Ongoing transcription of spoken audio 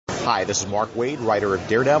Hi, this is Mark Waid, writer of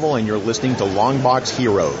Daredevil, and you're listening to Longbox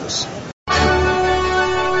Heroes.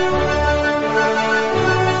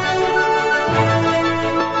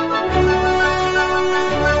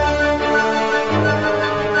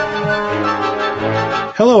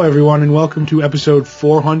 Hello, everyone, and welcome to episode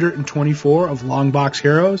 424 of Longbox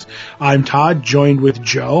Heroes. I'm Todd, joined with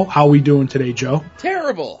Joe. How are we doing today, Joe?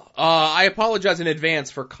 Terrible. I apologize in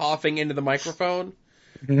advance for coughing into the microphone,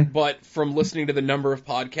 but from listening to the number of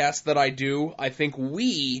podcasts that I do, I think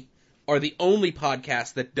we are the only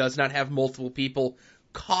podcast that does not have multiple people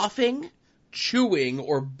coughing, chewing,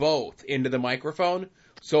 or both into the microphone.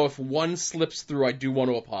 So if one slips through, I do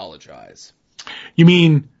want to apologize. You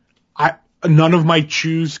mean none of my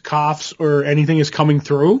chews, coughs, or anything is coming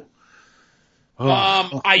through?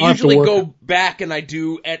 I usually go back and I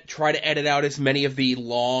do try to edit out as many of the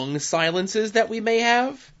long silences that we may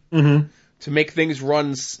have to make things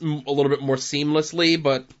run a little bit more seamlessly.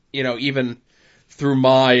 But, you know, even through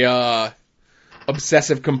my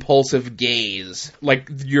obsessive compulsive gaze, like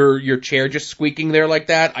your chair just squeaking there like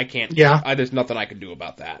that, I can't. Yeah. There's nothing I can do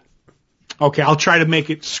about that. Okay, I'll try to make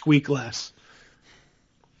it squeak less.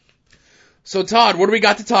 So, Todd, what do we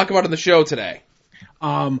got to talk about on the show today?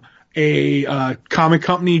 A comic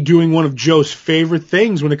company doing one of Joe's favorite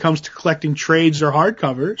things when it comes to collecting trades or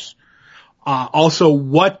hardcovers. Also,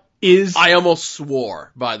 what is... I almost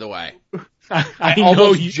swore, by the way.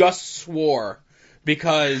 I just swore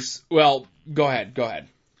because, well, go ahead.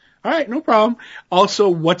 All right, no problem. Also,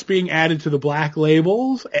 what's being added to the black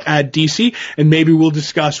labels at DC, and maybe we'll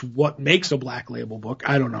discuss what makes a black label book.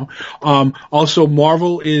 I don't know. Also,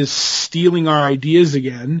 Marvel is stealing our ideas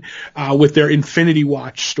again with their Infinity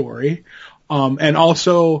Watch story. And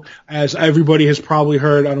also, as everybody has probably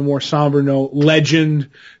heard on a more somber note,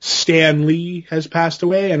 legend Stan Lee has passed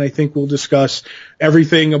away, and I think we'll discuss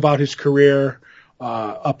everything about his career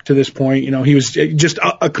up to this point. You know, he was just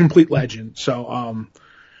a complete legend. So,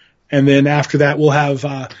 and then after that, we'll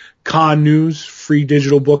have con news, free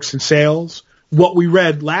digital books and sales. What we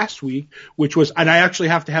read last week, which was, and I actually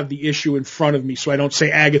have to have the issue in front of me so I don't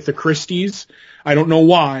say Agatha Christie's. I don't know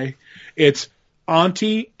why. It's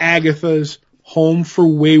Auntie Agatha's Home for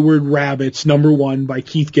Wayward Rabbits, #1 by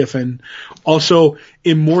Keith Giffen. Also,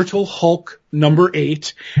 Immortal Hulk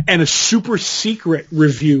 #8, and a super secret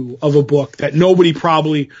review of a book that nobody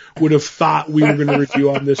probably would have thought we were going to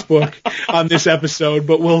review on this book, on this episode,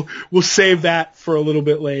 but we'll save that for a little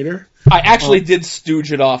bit later. I actually did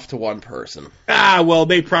stooge it off to one person. Well,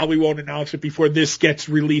 they probably won't announce it before this gets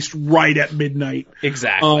released right at midnight.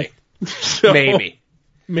 Exactly.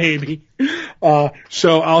 Maybe.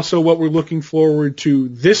 So also what we're looking forward to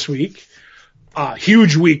this week,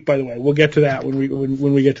 huge week, by the way. We'll get to that when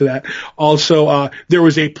we get to that. Also, there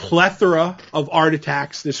was a plethora of art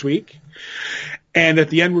attacks this week. And at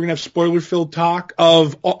the end, we're going to have spoiler-filled talk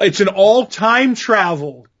of, it's an all-time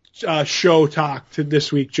travel show talk to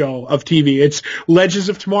this week, Joe, of TV. It's Legends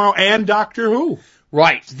of Tomorrow and Doctor Who.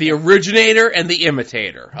 Right. The originator and the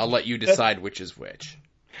imitator. I'll let you decide which is which.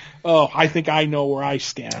 Oh, I think I know where I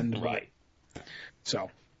stand. Right.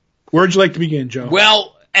 So, where'd you like to begin, Joe?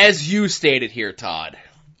 Well, as you stated here, Todd,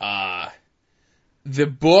 the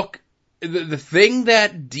book, the thing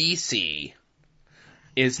that DC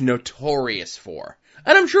is notorious for,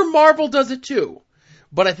 and I'm sure Marvel does it too,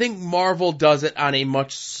 but I think Marvel does it on a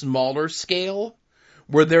much smaller scale,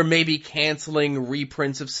 where they're maybe canceling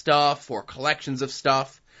reprints of stuff or collections of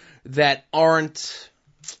stuff that aren't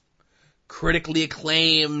critically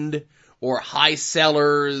acclaimed or high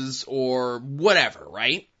sellers or whatever,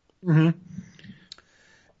 right? Mm-hmm.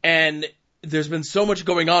 And there's been so much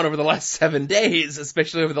going on over the last 7 days,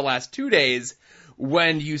 especially over the last 2 days.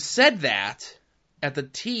 When you said that at the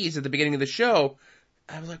tease at the beginning of the show,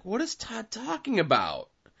 I was like, what is Todd talking about?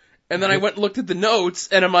 And then I went and looked at the notes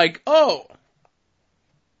and I'm like, oh.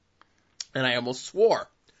 And I almost swore.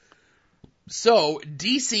 So,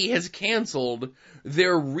 DC has canceled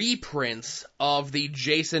their reprints of the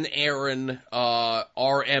Jason Aaron,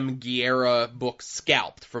 R.M. Guerra book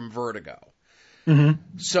Scalped from Vertigo.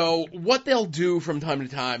 Mm-hmm. So, what they'll do from time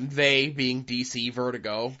to time, they, being DC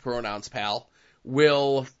Vertigo, pronouns pal,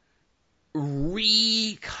 will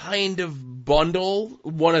kind of bundle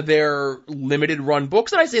one of their limited run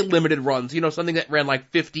books. And I say limited runs, you know, something that ran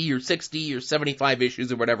like 50 or 60 or 75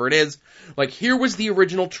 issues or whatever it is. Like, here was the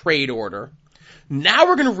original trade order. Now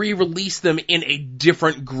we're going to re-release them in a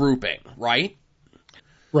different grouping, right?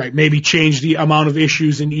 Right, maybe change the amount of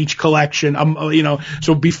issues in each collection, you know,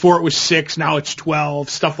 so before it was 6, now it's 12,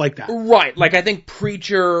 stuff like that. Right, like I think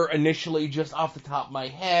Preacher initially, just off the top of my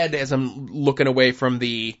head, as I'm looking away from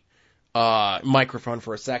the microphone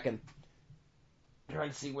for a second, trying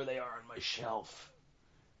to see where they are on my shelf.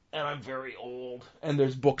 And I'm very old. And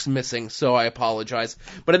there's books missing, so I apologize.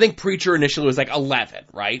 But I think Preacher initially was like 11,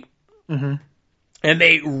 right? Mm-hmm. And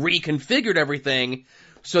they reconfigured everything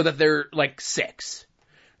so that they're like 6.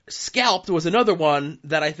 Scalped was another one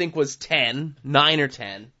that I think was 10, 9 or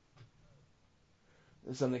 10.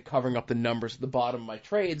 There's something covering up the numbers at the bottom of my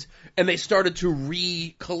trades. And they started to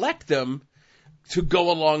recollect them to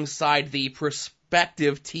go alongside the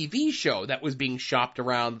prospective TV show that was being shopped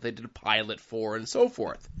around that they did a pilot for and so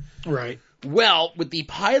forth. Right. Well, with the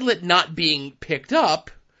pilot not being picked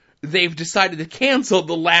up, they've decided to cancel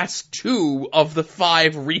the last 2 of the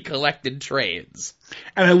 5 recollected trades.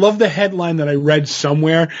 And I love the headline that I read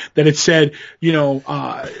somewhere that it said,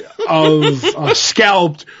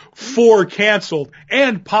 Scalped, 4 canceled,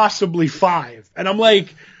 and possibly 5. And I'm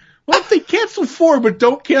like, well, if they cancel 4 but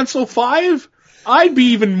don't cancel 5, I'd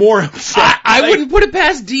be even more upset. I wouldn't put it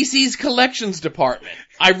past DC's collections department.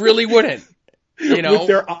 I really wouldn't. With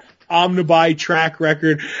their Omnibuy track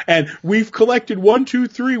record. And we've collected 1, 2,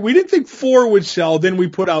 3. We didn't think 4 would sell, then we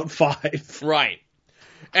put out 5. Right.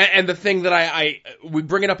 And the thing that we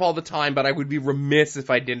bring it up all the time, but I would be remiss if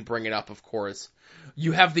I didn't bring it up, of course.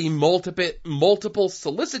 You have the multiple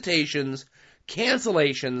solicitations,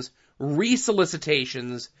 cancellations,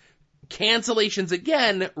 resolicitations, cancellations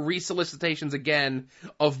again, resolicitations again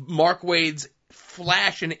of Mark Waid's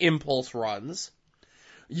Flash and Impulse runs.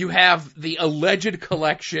 You have the alleged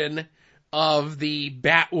collection of the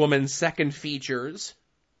Batwoman second features.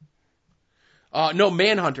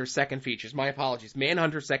 Manhunter second features. My apologies.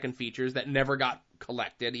 Manhunter second features that never got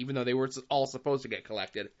collected, even though they were all supposed to get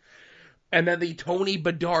collected. And then the Tony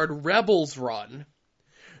Bedard Rebels run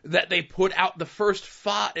that they put out the first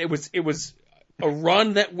 5. It was a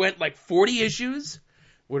run that went like 40 issues.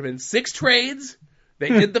 Would have been 6 trades. They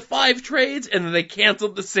did the 5 trades, and then they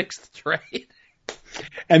canceled the 6th trade.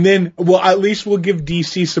 And then, well, at least we'll give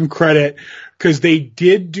DC some credit because they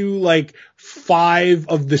did do like 5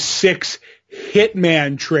 of the 6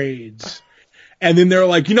 Hitman trades. And then they're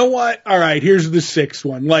like, you know what? All right, here's the 6th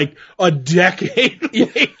one. Like a decade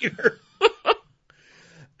later.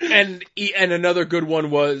 And another good one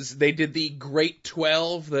was they did the Great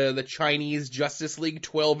 12, the Chinese Justice League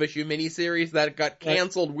 12-issue miniseries that got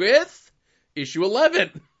canceled with issue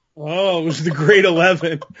 11. Oh, it was the Great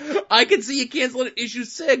 11. I could see you cancel at issue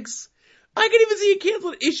 6. I could even see you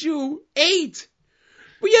cancel at issue 8.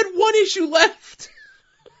 We had 1 issue left.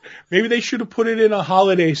 Maybe they should have put it in a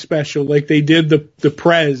holiday special like they did the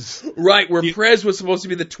Prez. Right, where Prez was supposed to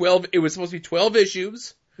be it was supposed to be 12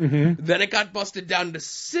 issues. Mm-hmm. Then it got busted down to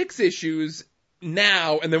 6 issues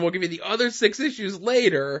now, and then we'll give you the other 6 issues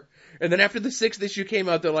later. And then after the 6th issue came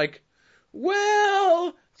out, they're like,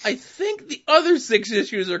 well, I think the other 6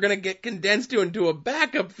 issues are going to get condensed into a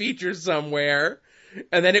backup feature somewhere.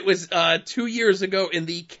 And then it was 2 years ago in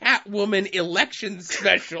the Catwoman election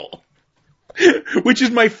special. Which is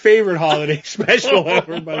my favorite holiday special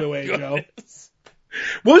ever, by the way, Joe.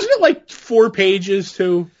 Wasn't it like 4 pages,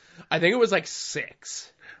 too? I think it was like 6.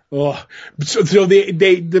 Oh, so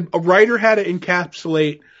the writer had to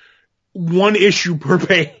encapsulate 1 issue per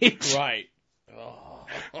page. Right.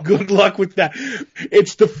 Good luck with that.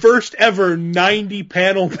 It's the first ever 90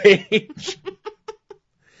 panel page.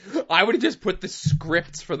 I would have just put the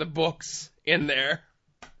scripts for the books in there.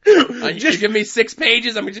 You give me 6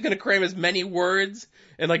 pages, I'm just going to cram as many words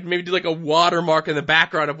and like maybe do like a watermark in the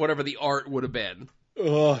background of whatever the art would have been.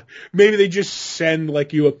 Maybe they just send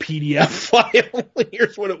like you a PDF file.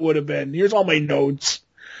 Here's what it would have been. Here's all my notes.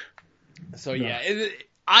 So yeah,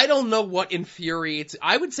 I don't know what infuriates.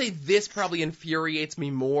 I would say this probably infuriates me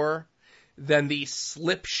more than the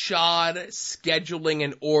slipshod scheduling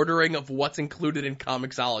and ordering of what's included in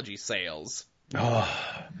Comixology sales.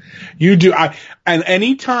 You do. And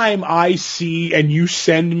anytime I see and you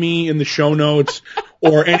send me in the show notes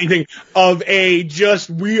or anything of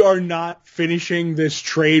we are not finishing this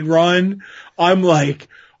trade run, I'm like,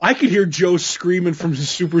 I could hear Joe screaming from his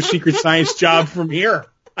super secret science job from here.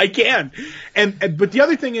 I can. But the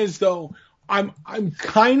other thing is though, I'm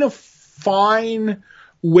kind of fine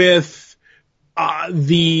with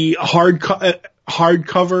the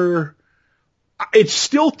hardcover. It's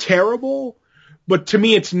still terrible. But to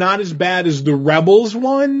me, it's not as bad as the Rebels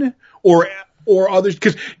one or others,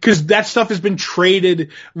 because that stuff has been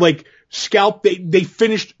traded, like Scalp, they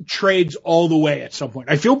finished trades all the way at some point.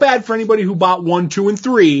 I feel bad for anybody who bought 1, 2, and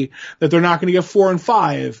 3 that they're not going to get 4 and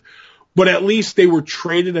 5, but at least they were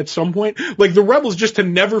traded at some point. Like the Rebels, just to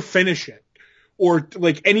never finish it, or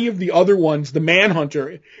like any of the other ones, the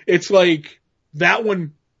Manhunter, it's like that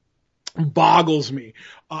one. boggles me.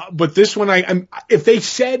 But this one, if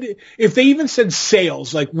they even said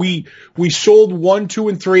sales, like we sold 1, 2,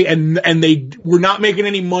 and 3, and they were not making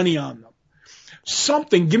any money on them.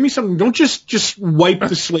 Something, give me something. Don't just wipe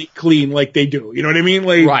the slate clean like they do. You know what I mean?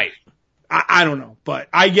 Like, Right. I don't know, but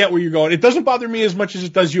I get where you're going. It doesn't bother me as much as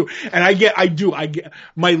it does you. And I get the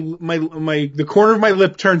corner of my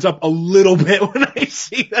lip turns up a little bit when I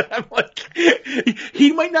see that. I'm like,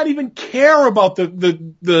 he might not even care about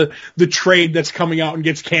the trade that's coming out and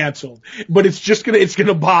gets canceled, but it's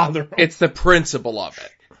gonna bother him. It's the principle of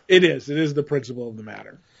it. It is the principle of the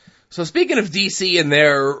matter. So speaking of DC and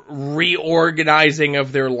their reorganizing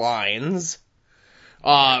of their lines,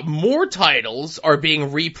 more titles are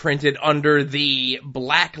being reprinted under the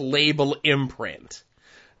Black Label imprint.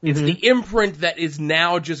 It's the imprint that is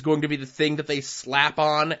now just going to be the thing that they slap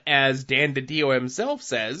on, as Dan DiDio himself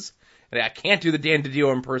says, and I can't do the Dan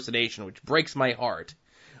DiDio impersonation, which breaks my heart,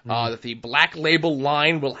 that the Black Label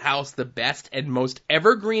line will house the best and most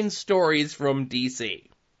evergreen stories from DC.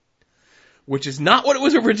 Which is not what it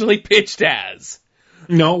was originally pitched as.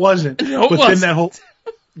 No, it wasn't. No, it wasn't.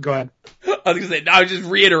 Go ahead. I was just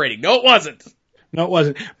reiterating. No, it wasn't. No, it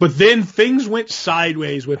wasn't. But then things went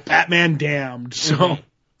sideways with Batman Damned. So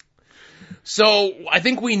I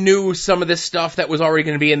think we knew some of this stuff that was already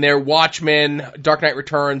going to be in there. Watchmen, Dark Knight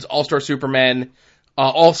Returns, All-Star Superman,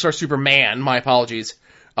 my apologies.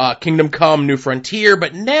 Kingdom Come, New Frontier.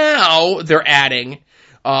 But now they're adding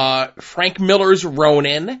Frank Miller's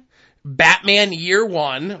Ronin, Batman Year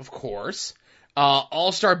One, of course.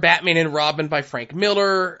 All-Star Batman and Robin by Frank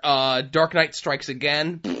Miller. Dark Knight Strikes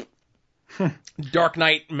Again. Dark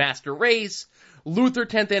Knight Master Race. Luther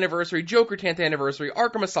 10th Anniversary. Joker 10th Anniversary.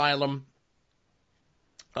 Arkham Asylum.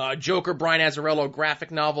 Joker Brian Azzarello graphic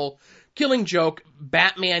novel. Killing Joke.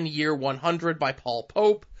 Batman Year 100 by Paul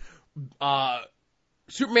Pope.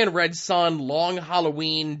 Superman Red Sun. Long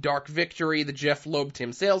Halloween. Dark Victory. The Jeff Loeb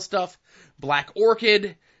Tim Sale stuff. Black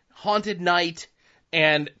Orchid. Haunted Night,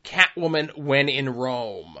 and Catwoman When in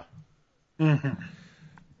Rome.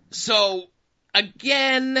 So,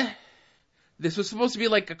 again, this was supposed to be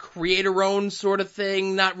like a creator-owned sort of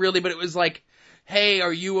thing. Not really, but it was like, hey,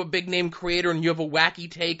 are you a big-name creator and you have a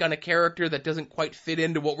wacky take on a character that doesn't quite fit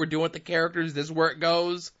into what we're doing with the characters? This is where it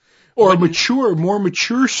goes. Or more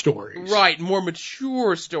mature stories. Right, more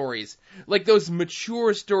mature stories. Like those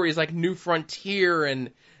mature stories like New Frontier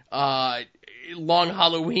and Long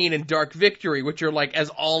Halloween and Dark Victory, which are like as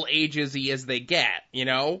all ages-y as they get, you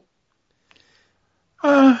know?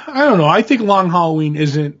 I don't know. I think Long Halloween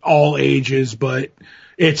isn't all ages, but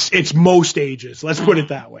it's most ages. Let's put it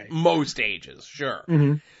that way. Most ages, sure.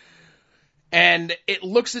 And it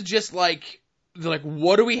looks just like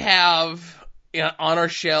what do we have on our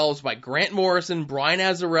shelves by Grant Morrison, Brian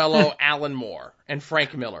Azzarello, Alan Moore, and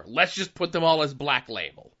Frank Miller? Let's just put them all as Black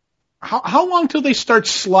Label. How long till they start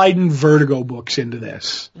sliding Vertigo books into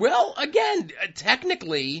this? Well, again,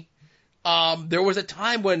 technically, there was a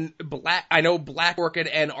time when Black Orchid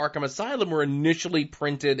and Arkham Asylum were initially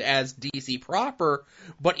printed as DC proper,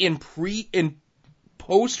 but in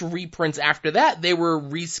post reprints after that, they were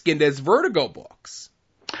reskinned as Vertigo books.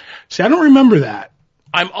 See, I don't remember that.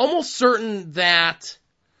 I'm almost certain that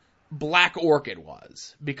Black Orchid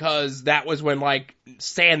was, because that was when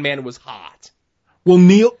Sandman was hot. Well,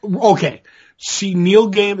 Neil Gaiman's,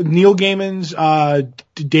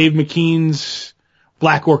 Dave McKean's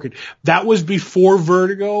Black Orchid. That was before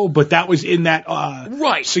Vertigo, but that was in that,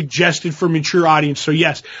 right. Suggested for mature audience. So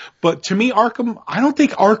yes, but to me, I don't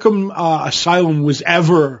think Arkham Asylum was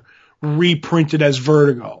ever reprinted as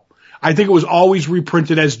Vertigo. I think it was always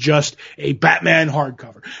reprinted as just a Batman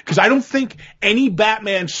hardcover. Because I don't think any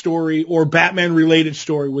Batman story or Batman related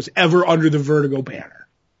story was ever under the Vertigo banner.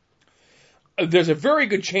 There's a very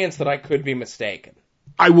good chance that I could be mistaken.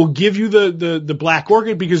 I will give you the Black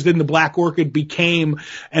Orchid, because then the Black Orchid became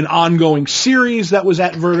an ongoing series that was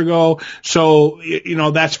at Vertigo. So,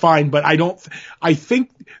 that's fine. But I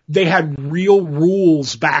think they had real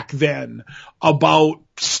rules back then about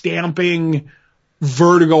stamping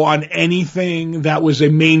Vertigo on anything that was a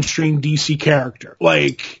mainstream DC character.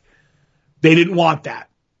 Like, they didn't want that,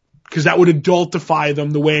 because that would adultify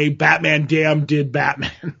them the way Batman Damned did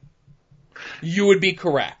Batman. You would be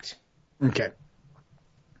correct. Okay.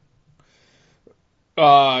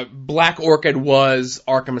 Black Orchid was,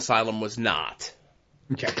 Arkham Asylum was not.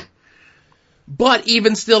 Okay. But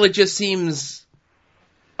even still, it just seems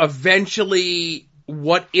eventually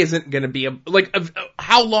what isn't going to be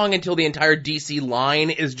how long until the entire DC line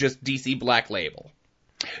is just DC Black Label?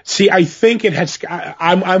 See, I think it has,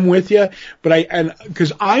 I'm with you, but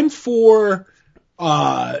because I'm for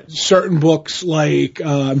certain books like,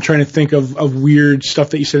 I'm trying to think of weird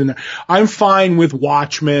stuff that you said in there. I'm fine with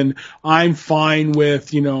Watchmen. I'm fine with,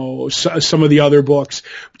 some of the other books.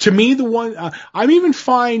 To me, I'm even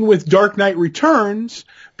fine with Dark Knight Returns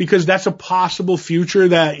because that's a possible future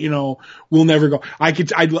that, we'll never go. I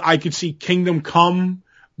could see Kingdom Come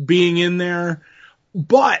being in there.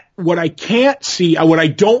 But what I can't see, what I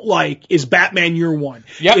don't like is Batman Year One.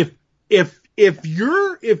 Yep. If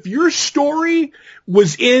your story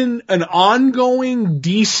was in an ongoing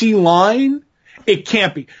DC line, it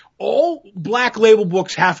can't be. All Black Label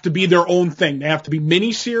books have to be their own thing. They have to be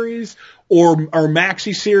miniseries or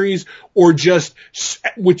maxi series or just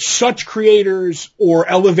with such creators or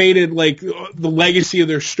elevated like the legacy of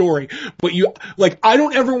their story. But I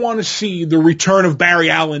don't ever want to see the return of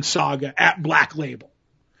Barry Allen saga at Black Label.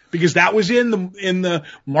 Because that was in the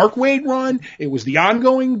Mark Waid run. It was the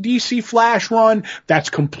ongoing DC Flash run. That's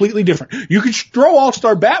completely different. You could throw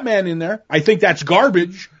All-Star Batman in there. I think that's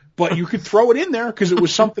garbage, but you could throw it in there because it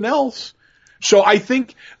was something else. So I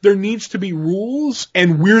think there needs to be rules,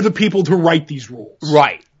 and we're the people to write these rules.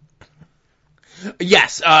 Right.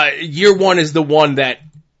 Yes, Year One is the one that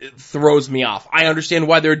throws me off. I understand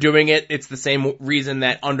why they're doing it. It's the same reason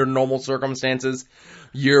that under normal circumstances,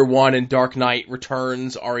 Year One and Dark Knight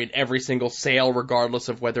Returns are in every single sale, regardless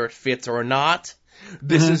of whether it fits or not.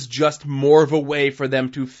 This is just more of a way for them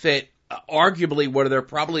to fit, arguably, what are their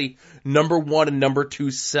probably number 1 and number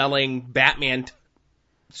 2 selling Batman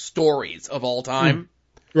stories of all time.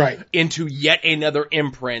 Right. Into yet another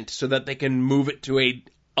imprint so that they can move it to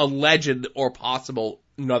a legend or possible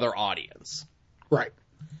another audience. Right.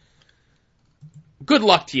 Good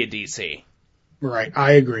luck to you, DC. Right,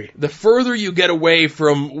 I agree. The further you get away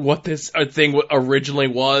from what this thing originally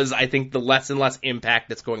was, I think the less and less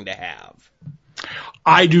impact it's going to have.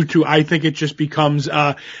 I do too. I think it just becomes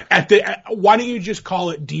why don't you just call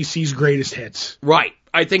it DC's greatest hits? Right.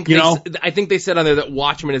 I think they said on there that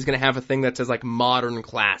Watchmen is going to have a thing that says like modern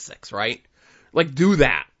classics, right? Like do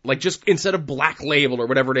that. Like just instead of Black Label or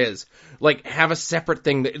whatever it is, like have a separate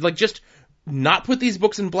thing that like just not put these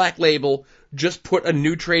books in Black Label, just put a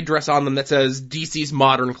new trade dress on them that says DC's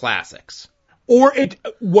Modern Classics. Or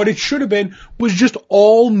what it should have been was just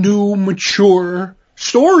all new, mature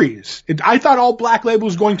stories. I thought all Black Label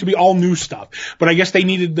was going to be all new stuff, but I guess they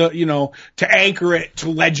needed to anchor it to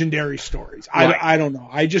legendary stories. Right. I don't know.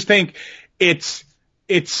 I just think it's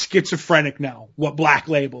schizophrenic now, what Black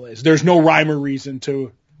Label is. There's no rhyme or reason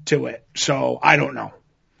to it. So I don't know.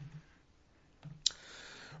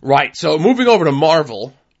 Right, so moving over to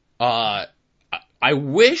Marvel, I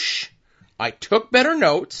wish I took better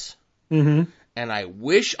notes, and I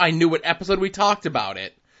wish I knew what episode we talked about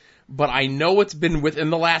it, but I know it's been within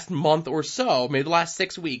the last month or so, maybe the last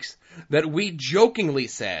 6 weeks, that we jokingly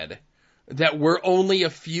said that we're only a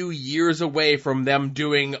few years away from them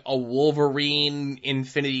doing a Wolverine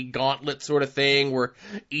Infinity Gauntlet sort of thing, where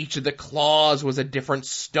each of the claws was a different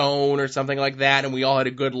stone or something like that, and we all had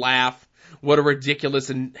a good laugh. What a ridiculous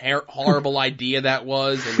and horrible idea that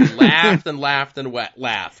was, and we laughed and laughed and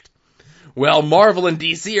laughed. Well, Marvel and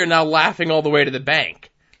DC are now laughing all the way to the bank.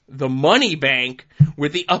 The money bank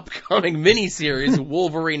with the upcoming miniseries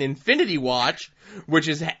Wolverine Infinity Watch, which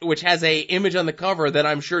has a image on the cover that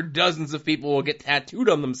I'm sure dozens of people will get tattooed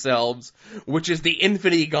on themselves, which is the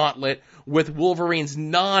Infinity Gauntlet with Wolverine's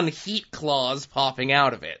non-heat claws popping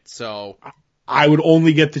out of it. So I would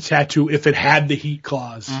only get the tattoo if it had the heat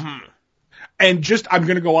claws. Mm-hmm. And I'm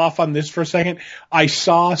going to go off on this for a second. I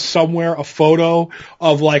saw somewhere a photo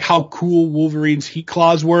of like how cool Wolverine's heat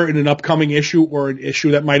claws were in an upcoming issue or an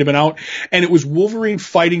issue that might have been out. And it was Wolverine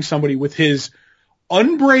fighting somebody with his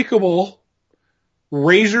unbreakable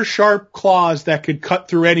razor sharp claws that could cut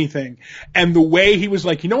through anything. And the way he was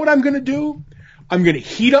like, you know what I'm going to do? I'm going to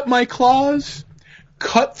heat up my claws,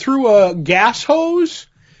 cut through a gas hose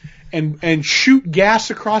and shoot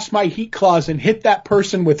gas across my heat claws and hit that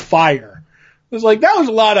person with fire. It was like, that was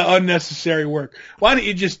a lot of unnecessary work. Why don't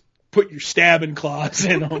you just put your stabbing claws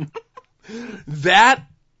in them? That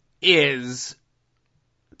is,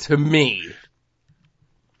 to me,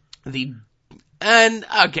 I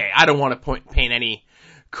don't want to paint any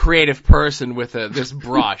creative person with this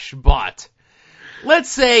brush, but let's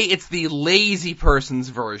say it's the lazy person's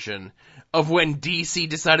version of when DC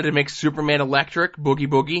decided to make Superman electric, Boogie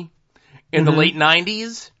Boogie, in the late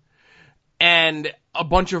 90s, and a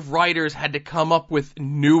bunch of writers had to come up with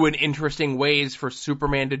new and interesting ways for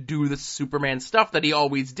Superman to do the Superman stuff that he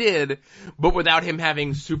always did, but without him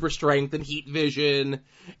having super strength and heat vision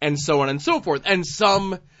and so on and so forth. And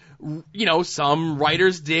some some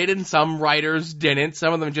writers did and some writers didn't.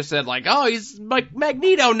 Some of them just said like, oh, he's like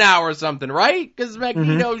Magneto now or something, right? Because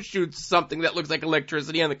Magneto shoots something that looks like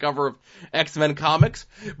electricity on the cover of X-Men comics.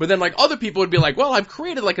 But then like other people would be like, well, I've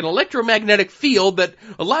created like an electromagnetic field that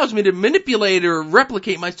allows me to manipulate or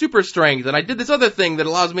replicate my super strength. And I did this other thing that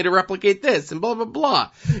allows me to replicate this and blah, blah,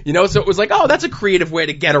 blah. So it was like, oh, that's a creative way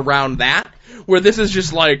to get around that. Where this is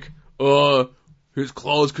just like, his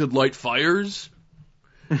claws could light fires.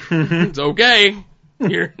 It's okay.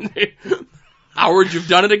 Howard, you've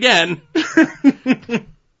done it again.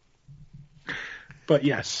 But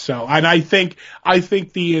yes, so, and I think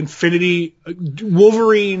the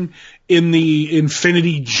Wolverine in the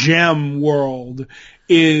Infinity Gem world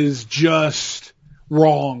is just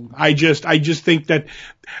wrong. I just think that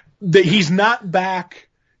he's not back,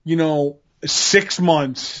 6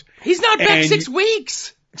 months. He's not back 6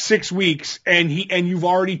 weeks. 6 weeks, and you've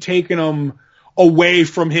already taken him away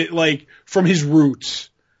from his roots.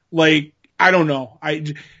 Like, I don't know.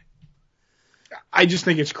 I just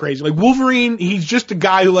think it's crazy. Like Wolverine, he's just a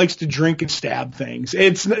guy who likes to drink and stab things.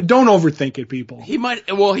 Don't overthink it, people. He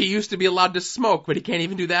used to be allowed to smoke, but he can't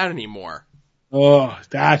even do that anymore. Oh,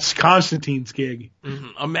 that's Constantine's gig.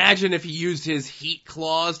 Mm-hmm. Imagine if he used his heat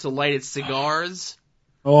claws to light his cigars.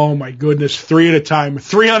 Oh my goodness, 3 at a time.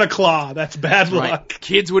 3 on a claw. That's bad luck. Right.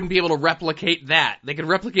 Kids wouldn't be able to replicate that. They could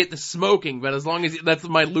replicate the smoking, but as long as that's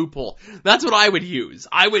my loophole. That's what I would use.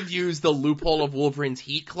 I would use the loophole of Wolverine's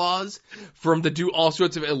heat claws for him to do all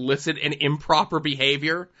sorts of illicit and improper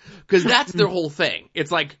behavior. Because that's their whole thing.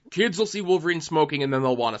 It's like, kids will see Wolverine smoking and then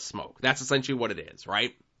they'll want to smoke. That's essentially what it is,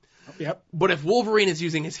 right? Yep. But if Wolverine is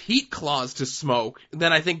using his heat claws to smoke,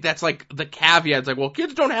 then I think that's like the caveat. It's like, well,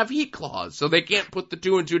 kids don't have heat claws, so they can't put the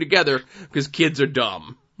 2 and 2 together because kids are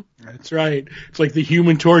dumb. That's right. It's like the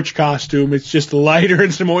Human Torch costume. It's just a lighter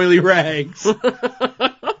and some oily rags.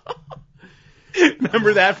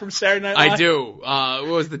 Remember that from Saturday Night Live? I do. What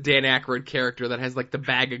was the Dan Aykroyd character that has like the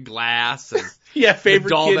bag of glass? And yeah, favorite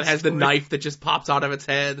the doll kid that has story. the knife that just pops out of its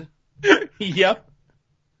head. Yep.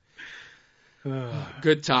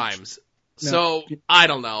 Good times. No. So I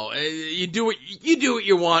don't know. You do what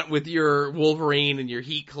you want with your Wolverine and your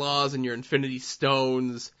heat claws and your Infinity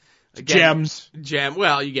Stones. Again, Gems.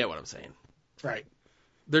 Well, you get what I'm saying. Right.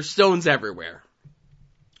 There's stones everywhere.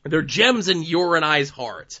 They're gems in your and I's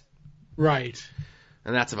heart. Right.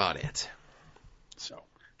 And that's about it. So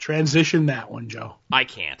transition that one, Joe. I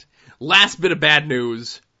can't. Last bit of bad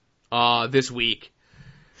news this week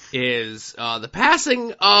is the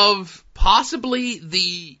passing of possibly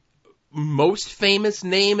the most famous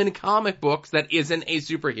name in comic books that isn't a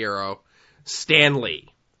superhero, Stan Lee,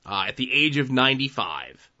 at the age of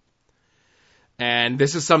 95. And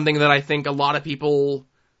this is something that I think a lot of people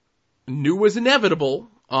knew was inevitable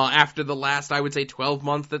after the last, I would say, 12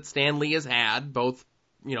 months that Stan Lee has had, both,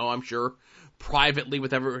 I'm sure, privately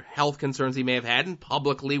with whatever health concerns he may have had, and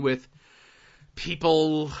publicly with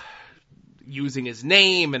people using his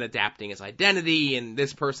name and adapting his identity, and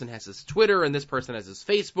this person has his Twitter, and this person has his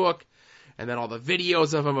Facebook, and then all the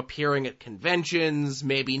videos of him appearing at conventions,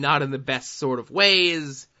 maybe not in the best sort of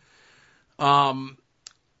ways.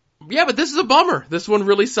 Yeah, but this is a bummer. This one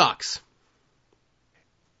really sucks.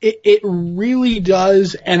 It really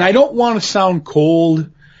does, and I don't want to sound cold,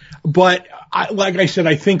 but like I said,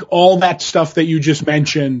 I think all that stuff that you just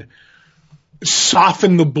mentioned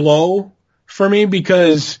softened the blow for me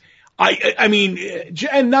because I mean,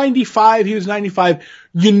 in 95, he was 95.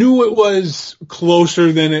 You knew it was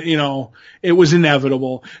closer than it was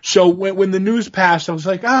inevitable. So when the news passed, I was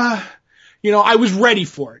like, I was ready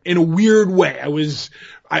for it in a weird way.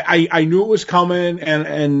 I knew it was coming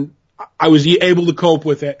and I was able to cope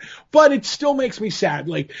with it, but it still makes me sad.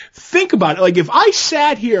 Like, think about it. Like, if I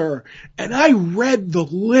sat here and I read the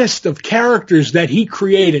list of characters that he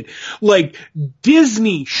created, like,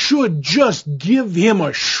 Disney should just give him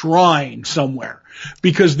a shrine somewhere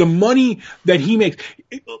because the money that he makes,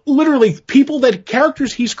 literally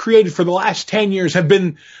characters he's created for the last 10 years have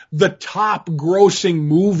been the top grossing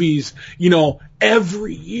movies,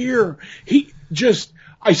 every year.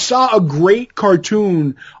 I saw a great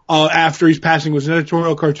cartoon after he's passing. It was an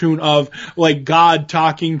editorial cartoon of like God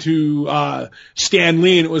talking to Stan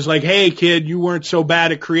Lee, and it was like, "Hey kid, you weren't so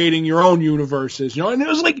bad at creating your own universes," And it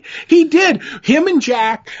was like he did. Him and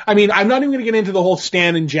Jack. I mean, I'm not even going to get into the whole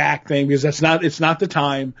Stan and Jack thing because it's not the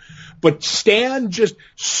time. But Stan, just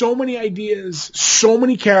so many ideas, so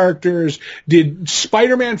many characters, did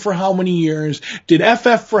Spider-Man for how many years, did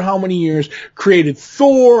FF for how many years, created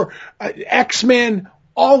Thor, X-Men,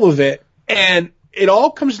 all of it. And it all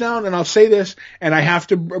comes down, and I'll say this, and I have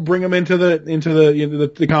to bring him into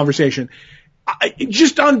the conversation.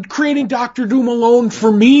 just on creating Doctor Doom alone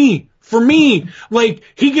for me, like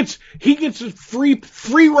he gets a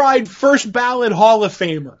free ride, first ballot Hall of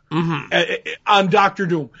Famer on Doctor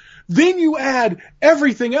Doom. Then you add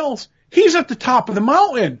everything else. He's at the top of the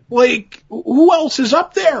mountain. Like, who else is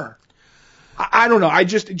up there? I don't know. I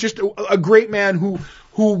just a great man who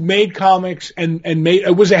made comics and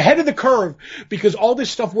was ahead of the curve, because all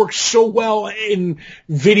this stuff works so well in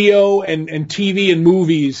video and TV and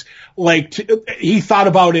movies. Like, he thought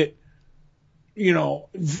about it,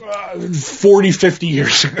 40, 50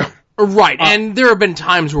 years ago. Right. And there have been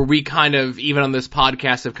times where we kind of, even on this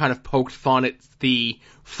podcast, have kind of poked fun at the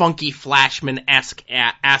funky Flashman-esque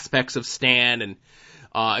aspects of Stan. And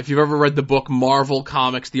if you've ever read the book Marvel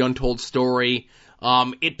Comics, The Untold Story,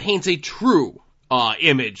 it paints a true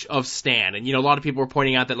image of Stan. And, a lot of people were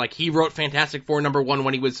pointing out that, like, he wrote Fantastic Four #1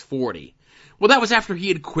 when he was 40. Well, that was after he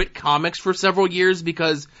had quit comics for several years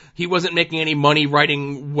because he wasn't making any money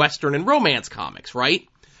writing Western and romance comics, right?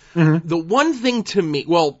 Mm-hmm. The one thing to me,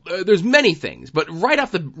 there's many things, but right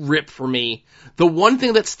off the rip for me, the one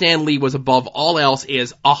thing that Stan Lee was above all else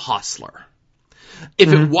is a hustler.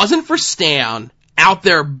 If it wasn't for Stan out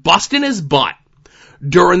there busting his butt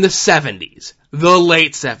during the 70s, the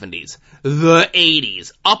late 70s, the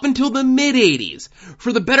 80s, up until the mid-80s,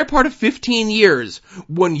 for the better part of 15 years,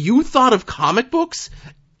 when you thought of comic books,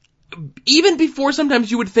 even before sometimes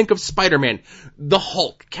you would think of Spider-Man, the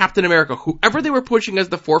Hulk, Captain America, whoever they were pushing as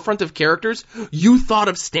the forefront of characters, you thought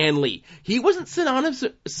of Stan Lee. He wasn't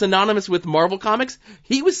synonymous with Marvel Comics.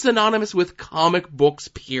 He was synonymous with comic books,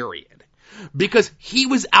 period. Because he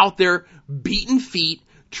was out there beating feet,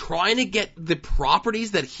 trying to get the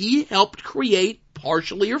properties that he helped create,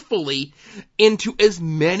 partially or fully, into as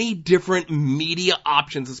many different media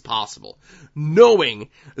options as possible. Knowing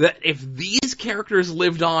that if these characters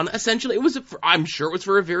lived on, essentially, I'm sure it was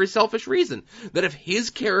for a very selfish reason, that if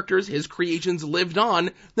his characters, his creations lived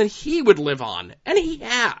on, then he would live on. And he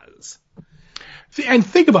has. And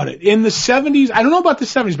think about it. In the 70s, I don't know about the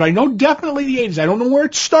 70s, but I know definitely the 80s. I don't know where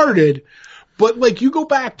it started. But, like, you go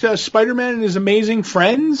back to Spider-Man and His Amazing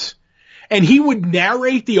Friends, and he would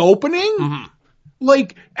narrate the opening. Mm-hmm.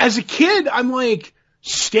 Like, as a kid, I'm like,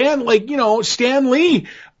 Stan Lee.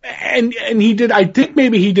 And he did, I think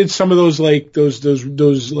maybe he did some of those, like,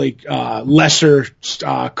 lesser,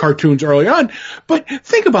 cartoons early on. But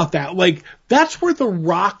think about that. Like, that's where the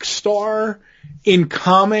rock star in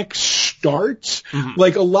comics starts. Mm-hmm.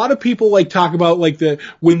 Like, a lot of people, like, talk about, like,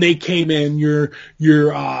 when they came in, your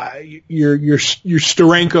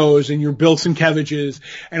Sterenkos and your Bill Sienkiewicz's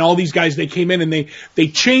and all these guys, they came in and they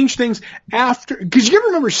changed things after, because you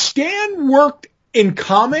remember Stan worked in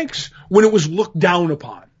comics when it was looked down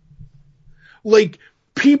upon. Like,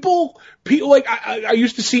 people, like, I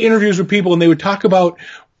used to see interviews with people and they would talk about,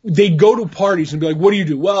 they'd go to parties and be like, what do you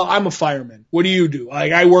do? Well, I'm a fireman. What do you do?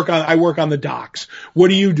 Like, I work on the docks. What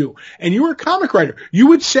do you do? And you were a comic writer. You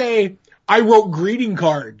would say, I wrote greeting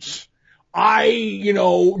cards. I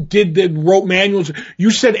wrote manuals.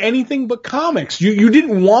 You said anything but comics. You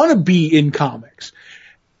didn't want to be in comics.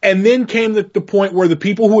 And then came the point where the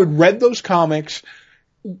people who had read those comics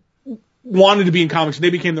wanted to be in comics, and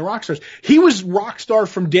they became the rock stars. He was rock star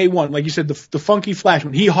from day one. Like you said, the funky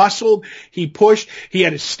Flashman. He hustled, he pushed, he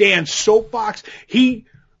had a Stan soapbox. He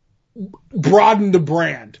broadened the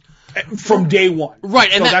brand from day one.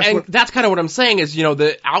 Right, and that's kind of what I'm saying is,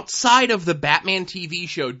 the outside of the Batman TV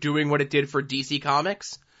show doing what it did for DC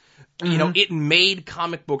Comics, it made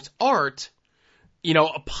comic books art,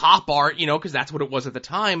 pop art, because that's what it was at the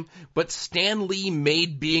time, but Stan Lee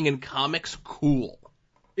made being in comics cool.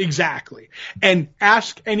 Exactly. And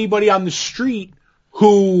ask anybody on the street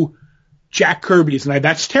who Jack Kirby is. And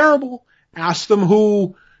that's terrible. Ask them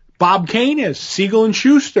who Bob Kane is, Siegel and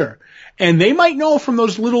Schuster. And they might know from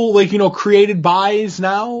those little, created buys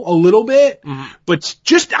now a little bit. Mm-hmm. But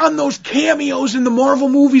just on those cameos in the Marvel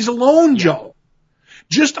movies alone, Joe.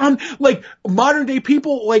 Just on, modern day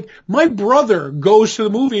people, my brother goes to the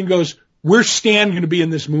movie and goes, where's Stan going to be in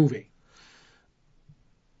this movie?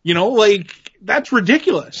 That's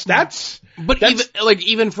ridiculous.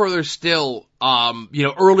 Even further still,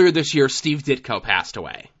 earlier this year, Steve Ditko passed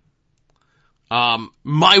away.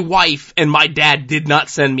 My wife and my dad did not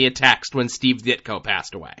send me a text when Steve Ditko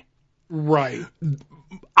passed away. Right.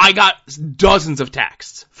 I got dozens of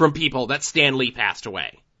texts from people that Stan Lee passed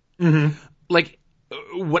away. Mm-hmm.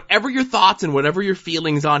 Whatever your thoughts and whatever your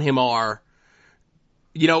feelings on him are,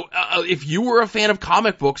 if you were a fan of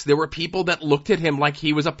comic books, there were people that looked at him like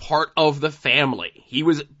he was a part of the family. He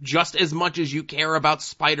was just as much as you care about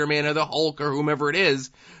Spider-Man or the Hulk or whomever it is.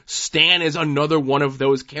 Stan is another one of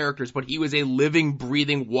those characters, but he was a living,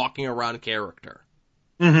 breathing, walking around character.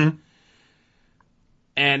 Mm-hmm.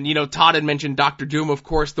 And, Todd had mentioned Dr. Doom, of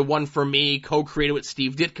course. The one for me, co-created with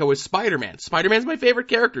Steve Ditko, is Spider-Man. Spider-Man's my favorite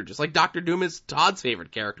character, just like Dr. Doom is Todd's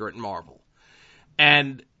favorite character at Marvel.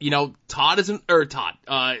 And, Stan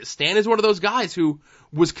is one of those guys who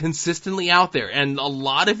was consistently out there. And a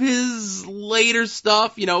lot of his later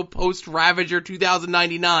stuff, post Ravager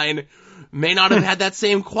 2099, may not have had that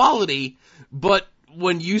same quality. But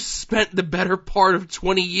when you spent the better part of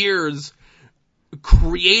 20 years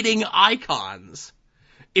creating icons,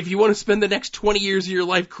 if you want to spend the next 20 years of your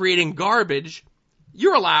life creating garbage,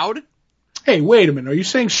 you're allowed. Hey, wait a minute. Are you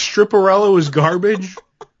saying Stripperello is garbage?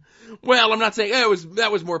 Well, I'm not saying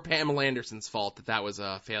that was more Pamela Anderson's fault that was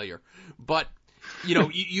a failure. But,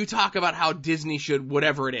 you talk about how Disney should,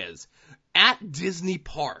 whatever it is. At Disney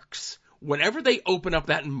parks, whenever they open up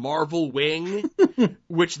that Marvel wing,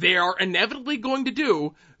 which they are inevitably going to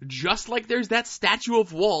do, just like there's that statue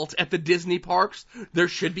of Walt at the Disney parks, there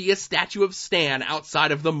should be a statue of Stan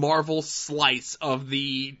outside of the Marvel slice of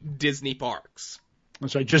the Disney parks.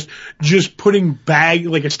 That's right. Just putting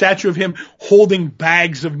like a statue of him holding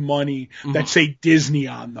bags of money that say Disney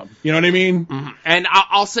on them. You know what I mean? Mm-hmm. And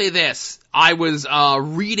I'll say this. I was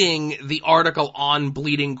reading the article on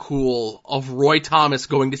Bleeding Cool of Roy Thomas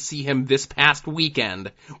going to see him this past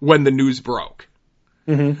weekend when the news broke.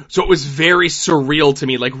 Mm-hmm. So it was very surreal to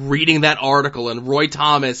me, like reading that article and Roy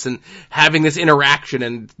Thomas and having this interaction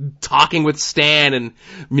and talking with Stan and,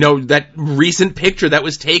 that recent picture that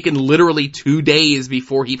was taken literally 2 days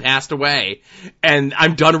before he passed away. And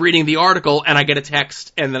I'm done reading the article and I get a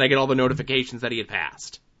text and then I get all the notifications that he had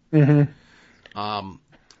passed. Mm-hmm.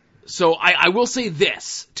 So I will say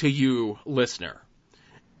this to you, listener.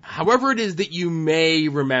 However it is that you may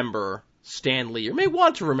remember Stan Lee, or may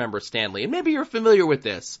want to remember Stan Lee, and maybe you're familiar with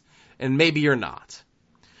this, and maybe you're not.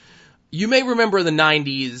 You may remember the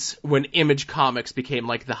 90s when Image Comics became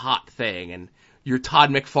like the hot thing, and your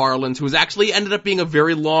Todd McFarlane's, who was actually ended up being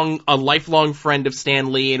a lifelong friend of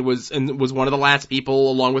Stan Lee, and was one of the last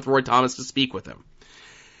people, along with Roy Thomas, to speak with him.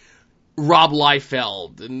 Rob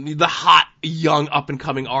Liefeld, and the hot, young,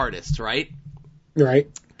 up-and-coming artists, right? Right.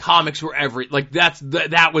 Comics were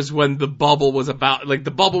that was when the bubble was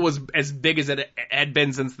the bubble was as big as it had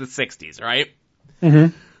been since the 60s, right?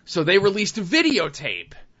 Mm-hmm. So they released a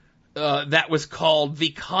videotape that was called The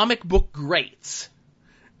Comic Book Greats,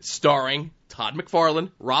 starring Todd McFarlane,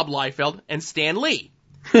 Rob Liefeld, and Stan Lee.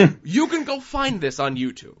 You can go find this on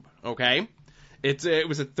YouTube, okay? It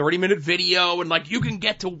was a 30-minute video, and you can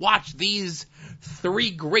get to watch these three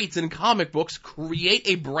greats in comic books create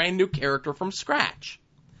a brand new character from scratch.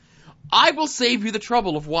 I will save you the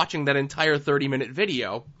trouble of watching that entire 30-minute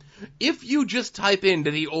video if you just type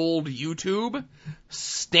into the old YouTube,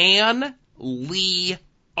 Stan Lee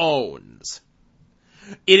Owns.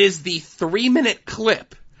 It is the 3-minute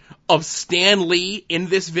clip of Stan Lee in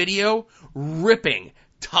this video ripping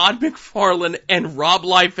Todd McFarlane and Rob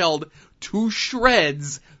Liefeld to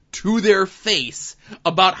shreds to their face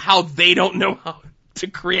about how they don't know how to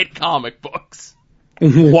create comic books.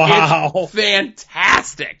 Wow. It's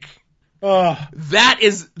fantastic. That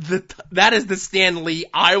is the Stan Lee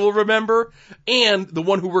I will remember, and the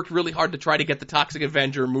one who worked really hard to try to get the Toxic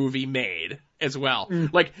Avenger movie made as well.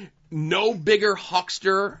 No bigger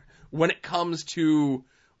huckster when it comes to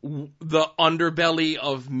the underbelly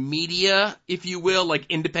of media, if you will, like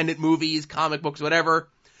independent movies, comic books, whatever.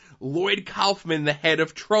 Lloyd Kaufman, the head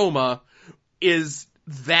of Troma, is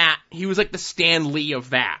that. He was like the Stan Lee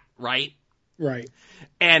of that, right? Right.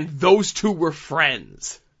 And those two were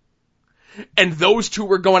friends. And those two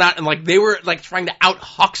were going out and they were trying to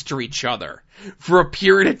out-huckster each other for a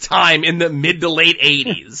period of time in the mid to late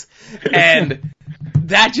 80s. And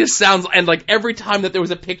that just sounds, and every time that there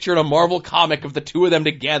was a picture in a Marvel comic of the two of them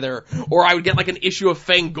together, or I would get an issue of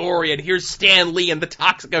Fangoria and here's Stan Lee and the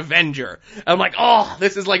Toxic Avenger. And I'm like, oh,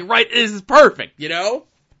 this is this is perfect,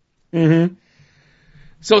 Mm-hmm.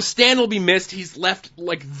 So Stan will be missed. He's left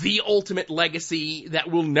the ultimate legacy that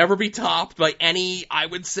will never be topped by any, I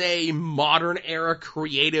would say, modern era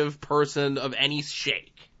creative person of any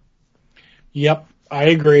shake. Yep, I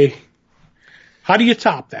agree. How do you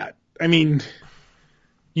top that? I mean,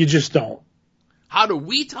 you just don't. How do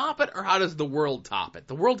we top it, or how does the world top it?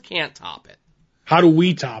 The world can't top it. How do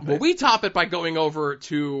we top it? Well, we top it by going over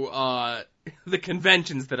to the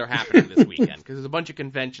conventions that are happening this weekend, because there's a bunch of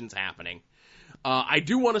conventions happening. I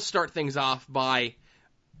do want to start things off by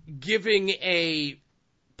giving a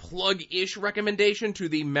plug-ish recommendation to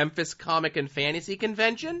the Memphis Comic and Fantasy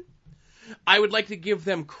Convention. I would like to give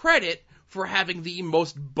them credit for having the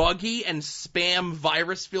most buggy and spam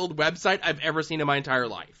virus-filled website I've ever seen in my entire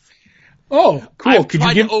life. Oh, cool. I've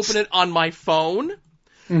tried to open it on my phone.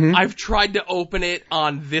 Mm-hmm. I've tried to open it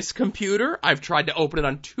on this computer. I've tried to open it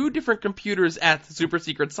on 2 different computers at the Super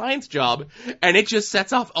Secret Science job, and it just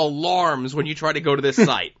sets off alarms when you try to go to this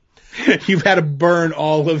site. You've had to burn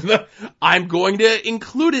all of them. I'm going to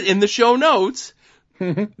include it in the show notes.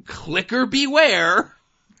 Clicker beware.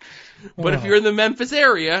 But if you're in the Memphis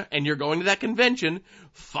area and you're going to that convention,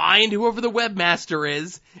 find whoever the webmaster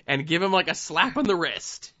is and give him like a slap on the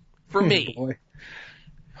wrist. For me. Boy.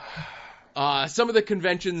 Some of the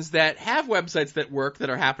conventions that have websites that work that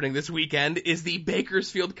are happening this weekend is the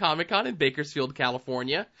Bakersfield Comic-Con in Bakersfield,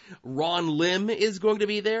 California. Ron Lim is going to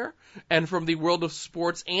be there. And from the world of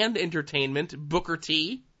sports and entertainment, Booker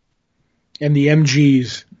T. And the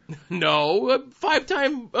MGs. No, a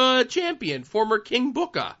 5-time champion, former King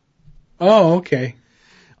Booker. Oh, okay.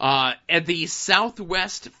 At the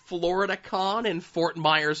Southwest Florida Con in Fort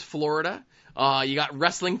Myers, Florida. You got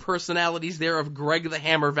wrestling personalities there of Greg the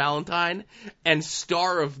Hammer Valentine and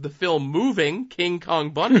star of the film Moving, King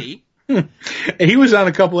Kong Bundy. He was on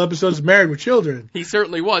a couple episodes of Married with Children. He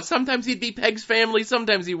certainly was. Sometimes he'd be Peg's family,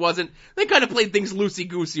 sometimes he wasn't. They kind of played things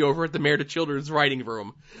loosey-goosey over at the Married with Children's writing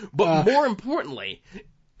room. But more importantly,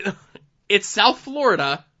 it's South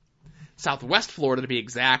Florida, Southwest Florida to be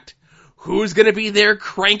exact. Who's going to be there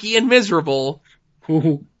cranky and miserable?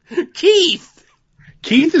 Keith!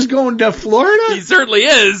 Keith is going to Florida? He certainly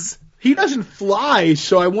is. He doesn't fly,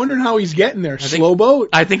 so I wonder how he's getting there. Slow boat?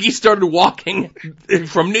 I think he started walking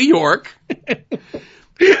from New York.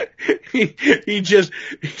 he just,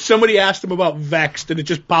 somebody asked him about Vexed, and it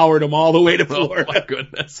just powered him all the way to Florida. Oh, my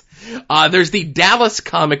goodness. There's the Dallas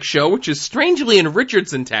Comic Show, which is strangely in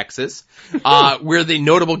Richardson, Texas, where the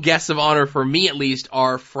notable guests of honor, for me at least,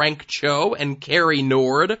 are Frank Cho and Carrie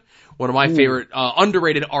Nord. One of my favorite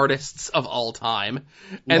underrated artists of all time.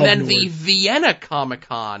 And then the Vienna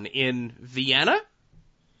Comic-Con in Vienna.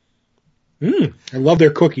 I love their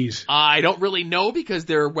cookies. I don't really know because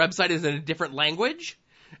their website is in a different language.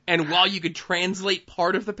 And while you could translate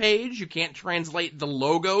part of the page, you can't translate the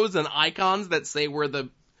logos and icons that say where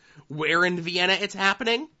in Vienna it's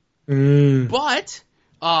happening. But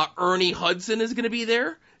Ernie Hudson is going to be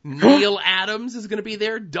there. Neil Adams is going to be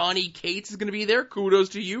there. Donnie Cates is going to be there. Kudos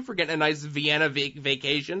to you for getting a nice Vienna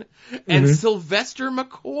vacation. And Sylvester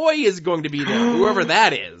McCoy is going to be there, whoever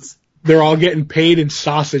that is. They're all getting paid in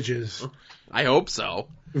sausages. I hope so.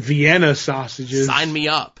 Vienna sausages. Sign me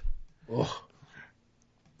up. Ugh.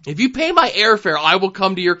 If you pay my airfare, I will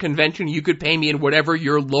come to your convention. You could pay me in whatever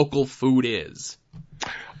your local food is.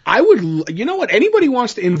 I would, you know what? Anybody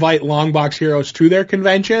wants to invite Longbox Heroes to their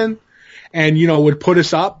convention and, you know, would put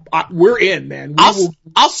us up, we're in, man.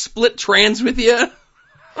 I'll split trans with you.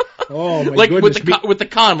 Oh, my like goodness. with the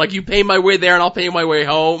con, like you pay my way there and I'll pay my way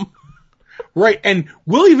home. Right, and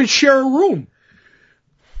we'll even share a room.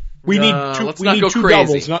 We need two. Let's we not need go two crazy.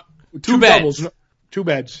 doubles, not Two beds. doubles, 2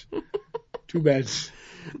 beds. 2 beds.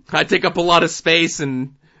 I take up a lot of space,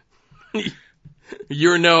 and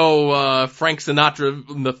you're no Frank Sinatra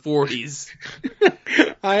in the 40s.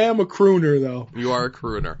 I am a crooner, though. You are a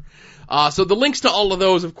crooner. So the links to all of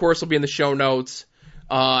those, of course, will be in the show notes,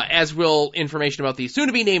 as will information about the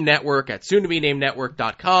soon-to-be-named network at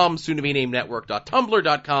soon-to-be-named-network.com,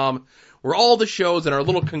 soon-to-be-named-network.tumblr.com, where all the shows and our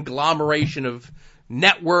little conglomeration of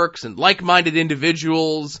networks and like-minded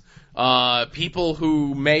individuals, people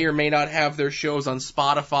who may or may not have their shows on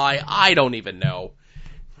Spotify, I don't even know.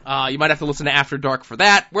 You might have to listen to After Dark for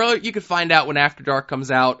that. Well, you can find out when After Dark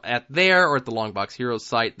comes out at there or at the Longbox Heroes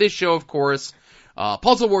site. This show, of course,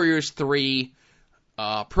 Puzzle Warriors 3,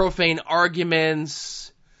 Profane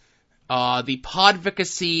Arguments, the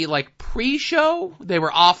Podvocacy, like, pre-show. They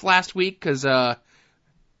were off last week because,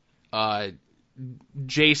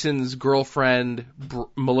 Jason's girlfriend,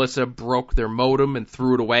 Melissa, broke their modem and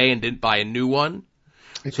threw it away and didn't buy a new one.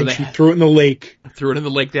 I think she threw it in the lake. Threw it in the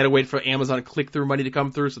lake. They had to wait for Amazon click-through money to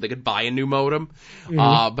come through so they could buy a new modem.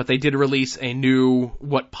 But they did release a new,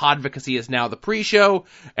 what Podvocacy is now, the pre-show,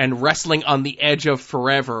 and Wrestling on the Edge of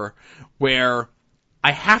Forever, where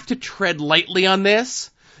I have to tread lightly on this,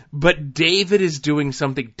 but David is doing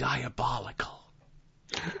something diabolical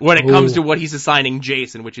when it comes to what he's assigning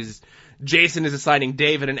Jason, which is Jason is assigning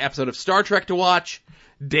David an episode of Star Trek to watch.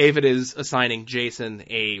 David is assigning Jason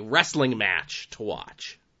a wrestling match to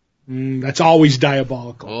watch. That's always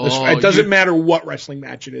diabolical. It doesn't matter what wrestling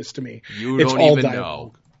match it is to me. You don't even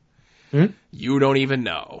know. You don't even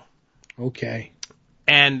know. Okay.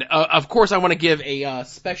 And, of course, I want to give a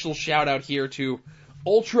special shout-out here to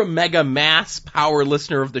Ultra Mega Mass Power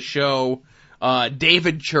listener of the show,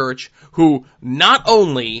 David Church, who not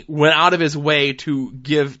only went out of his way to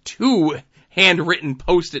give 2 handwritten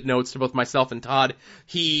Post-it notes to both myself and Todd,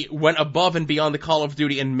 he went above and beyond the Call of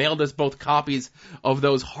Duty and mailed us both copies of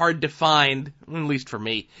those hard-to-find, at least for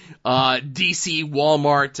me, DC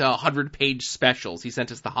Walmart 100-page specials. He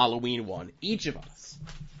sent us the Halloween one, each of us.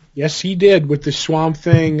 Yes, he did, with the Swamp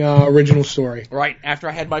Thing original story. Right, after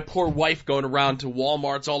I had my poor wife going around to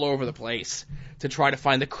Walmarts all over the place to try to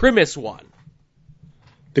find the Christmas one.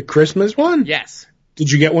 The Christmas one? Yes.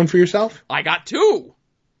 Did you get one for yourself? I got 2.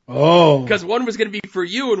 Oh. Because one was going to be for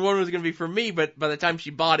you and one was going to be for me, but by the time she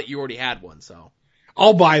bought it, you already had one, so.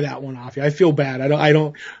 I'll buy that one off you. I feel bad. I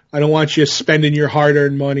don't want you spending your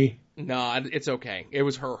hard-earned money. No, it's okay. It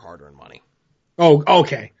was her hard-earned money. Oh,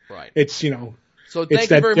 okay. Right. It's, So thank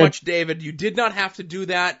you very much, David. You did not have to do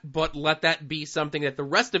that, but let that be something that the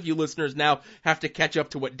rest of you listeners now have to catch up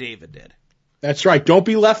to what David did. That's right. Don't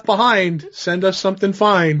be left behind. Send us something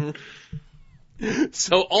fine.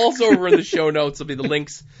 So also over in the show notes will be the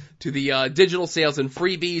links to the digital sales and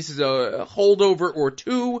freebies, a holdover or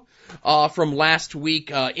 2 from last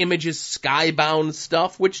week, Images Skybound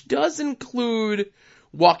stuff, which does include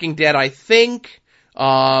Walking Dead, I think.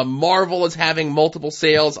 Marvel is having multiple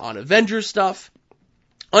sales on Avengers stuff,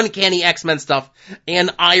 Uncanny X-Men stuff,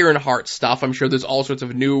 and Ironheart stuff. I'm sure there's all sorts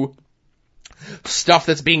of new stuff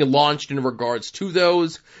that's being launched in regards to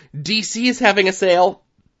those. DC is having a sale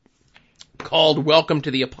called Welcome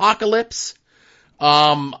to the Apocalypse.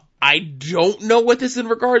 I don't know what this is in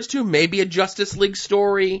regards to. Maybe a Justice League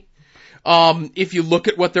story. If you look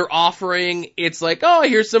at what they're offering, it's like, oh,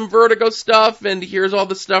 here's some Vertigo stuff, and here's all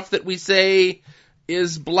the stuff that we say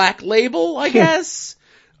is Black Label, I guess.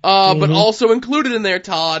 But also included in there,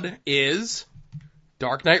 Todd, is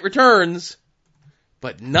Dark Knight Returns,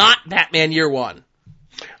 but not Batman Year One.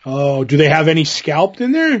 Oh, do they have any scalped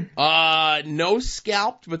in there? No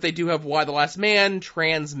scalped, but they do have Y the Last Man,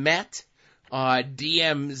 Transmet,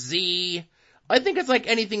 DMZ. I think it's like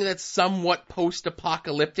anything that's somewhat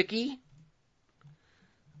post-apocalyptic-y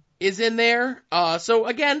is in there. So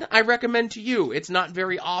again, I recommend to you. It's not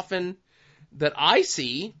very often that I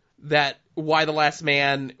see that Y the Last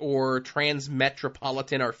Man or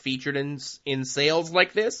Transmetropolitan are featured in sales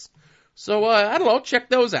like this. So, I don't know, check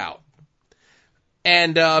those out.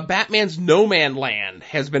 And Batman's No Man Land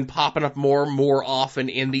has been popping up more and more often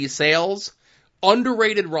in these sales.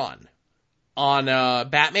 Underrated run on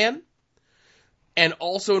Batman. And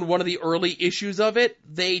also in one of the early issues of it,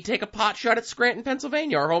 they take a pot shot at Scranton,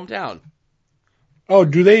 Pennsylvania, our hometown. Oh,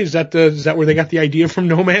 do they? Is that where they got the idea from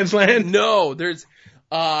No Man's Land? No, there's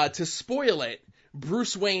to spoil it,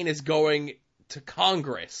 Bruce Wayne is going to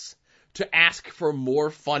Congress to ask for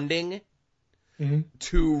more funding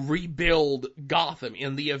to rebuild Gotham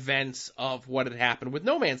in the events of what had happened with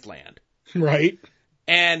No Man's Land. Right.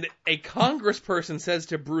 And a congressperson says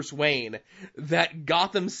to Bruce Wayne that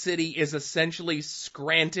Gotham City is essentially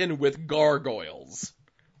Scranton with gargoyles.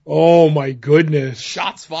 Oh my goodness.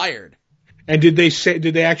 Shots fired. And did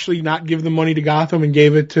they actually not give the money to Gotham and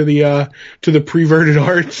gave it to the Perverted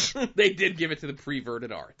Arts? They did give it to the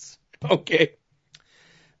Perverted Arts. Okay.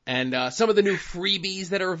 And some of the new freebies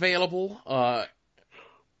that are available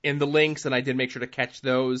in the links, and I did make sure to catch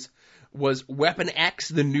those, was Weapon X,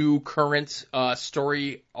 the new current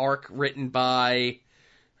story arc written by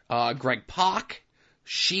Greg Pak.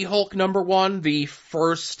 She-Hulk #1, the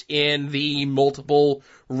first in the multiple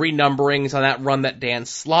renumberings on that run that Dan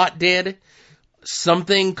Slott did.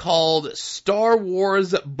 Something called Star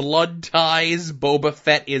Wars Blood Ties Boba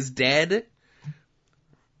Fett is Dead. Okay.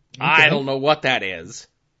 I don't know what that is.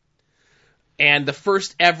 And the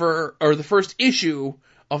first issue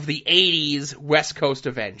of the 80s West Coast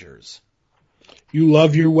Avengers. You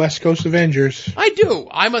love your West Coast Avengers. I do.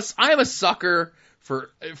 I'm a sucker for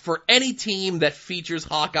any team that features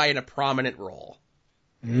Hawkeye in a prominent role.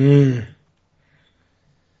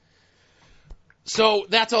 So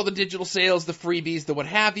that's all the digital sales, the freebies, the what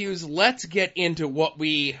have yous. Let's get into what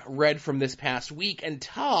we read from this past week. And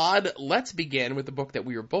Todd, let's begin with the book that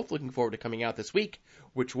we were both looking forward to coming out this week,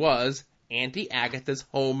 which was Auntie Agatha's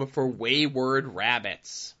Home for Wayward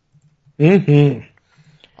Rabbits.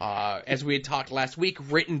 As we had talked last week,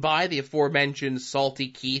 written by the aforementioned Salty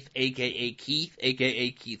Keith,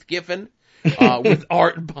 a.k.a. Keith Giffen, with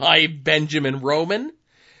art by Benjamin Roman.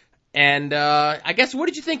 And I guess, what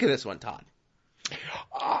did you think of this one, Todd?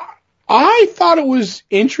 I thought it was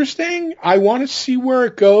interesting. I want to see where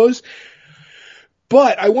it goes.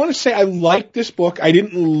 But I want to say I liked this book. I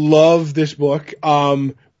didn't love this book.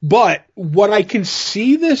 But what I can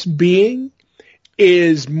see this being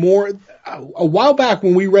is more, a while back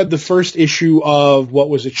when we read the first issue of, what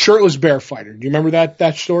was it, Shirtless Bear Fighter. Do you remember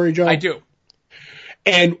that story, Joe? I do.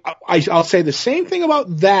 And I'll say the same thing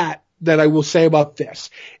about that I will say about this,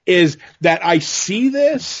 is that I see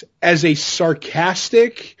this as a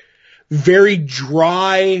sarcastic, very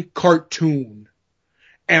dry cartoon.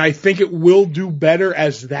 And I think it will do better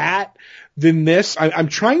as that than this. I'm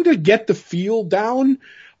trying to get the feel down,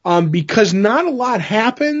 because not a lot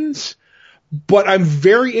happens, but I'm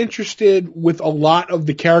very interested with a lot of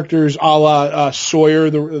the characters, a la Sawyer,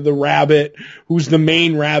 the rabbit, who's the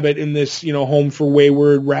main rabbit in this, Home for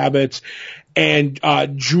Wayward Rabbits, and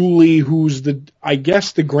Julie, who's I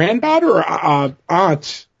guess the granddaughter or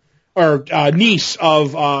aunt or niece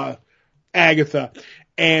of Agatha.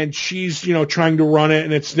 And she's, trying to run it,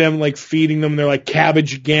 and it's them like feeding them. They're like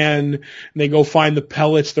cabbage again. And they go find the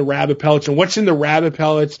pellets, the rabbit pellets, and what's in the rabbit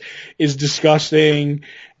pellets is disgusting.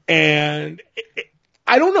 And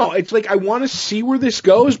I don't know. It's like I want to see where this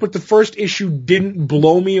goes, but the first issue didn't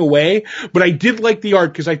blow me away. But I did like the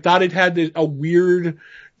art because I thought it had a weird,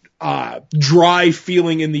 dry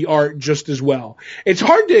feeling in the art just as well. It's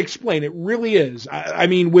hard to explain. It really is. I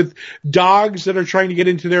mean, with dogs that are trying to get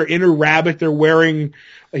into their inner rabbit,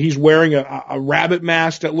 he's wearing a rabbit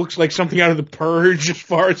mask that looks like something out of The Purge as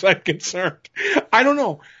far as I'm concerned. I don't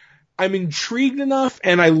know. I'm intrigued enough,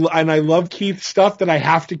 and I love Keith's stuff that I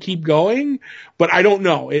have to keep going, but I don't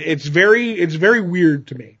know. It's very weird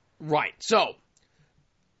to me. Right. So,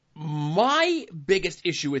 my biggest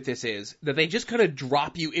issue with this is that they just kind of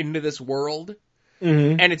drop you into this world,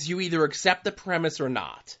 and it's you either accept the premise or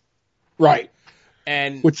not. Right.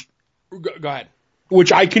 And go ahead.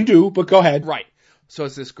 Which I can do, but go ahead. Right. So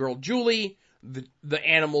it's this girl, Julie. The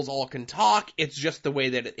animals all can talk. It's just the way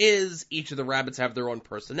that it is. Each of the rabbits have their own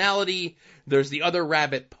personality. There's the other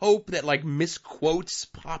rabbit, Pope, that like misquotes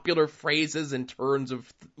popular phrases in terms of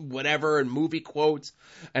whatever and movie quotes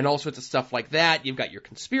and all sorts of stuff like that. You've got your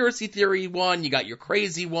conspiracy theory one, you got your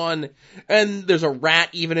crazy one, and there's a rat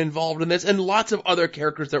even involved in this, and lots of other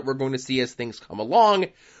characters that we're going to see as things come along.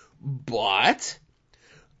 But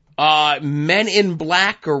men in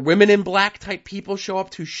black or women in black type people show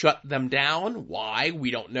up to shut them down. Why?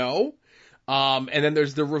 We don't know. And then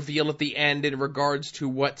there's the reveal at the end in regards to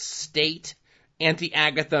what state Auntie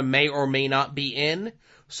Agatha may or may not be in.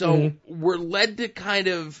 So we're led to kind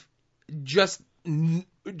of just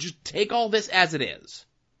take all this as it is.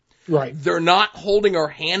 Right. They're not holding our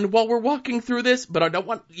hand while we're walking through this, but I don't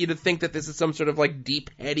want you to think that this is some sort of like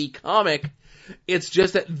deep, heady comic. It's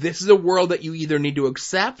just that this is a world that you either need to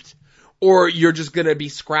accept or you're just going to be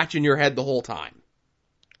scratching your head the whole time.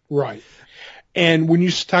 Right. And when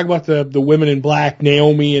you talk about the women in black,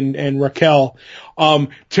 Naomi and Raquel,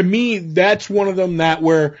 to me, that's one of them that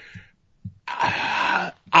where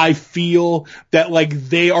I feel that like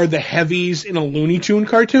they are the heavies in a Looney Tune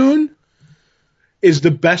cartoon is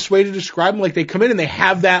the best way to describe them. Like they come in and they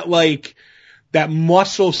have that like that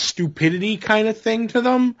muscle stupidity kind of thing to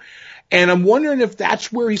them. And I'm wondering if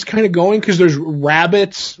that's where he's kind of going, because there's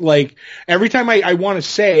rabbits. Like, every time I want to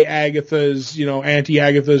say Agatha's, Auntie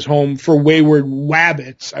Agatha's Home for Wayward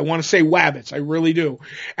Wabbits, I want to say Wabbits. I really do.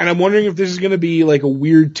 And I'm wondering if this is going to be like a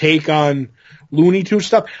weird take on Looney Tunes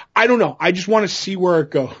stuff. I don't know. I just want to see where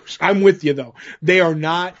it goes. I'm with you, though. They are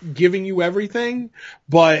not giving you everything.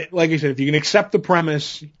 But, like I said, if you can accept the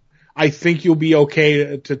premise, I think you'll be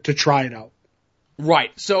okay to try it out.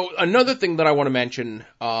 Right. So another thing that I want to mention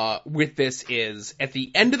with this is at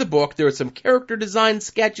the end of the book, there were some character design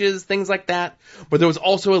sketches, things like that, but there was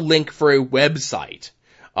also a link for a website,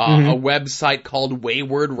 a website called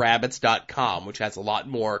waywardrabbits.com, which has a lot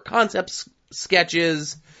more concept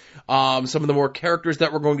sketches, some of the more characters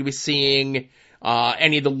that we're going to be seeing,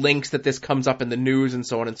 any of the links that this comes up in the news and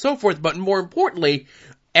so on and so forth. But more importantly,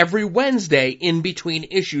 every Wednesday in between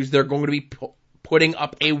issues, they're going to be putting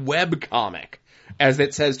up a webcomic, as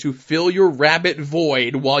it says, to fill your rabbit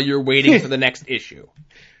void while you're waiting for the next issue.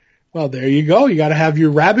 Well, there you go. You got to have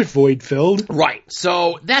your rabbit void filled. Right.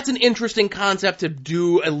 So that's an interesting concept to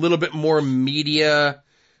do a little bit more media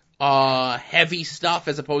heavy stuff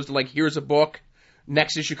as opposed to like, here's a book,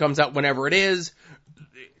 next issue comes out whenever it is.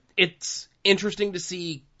 It's interesting to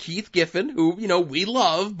see Keith Giffen, who, we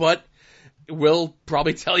love, but will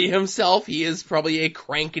probably tell you himself he is probably a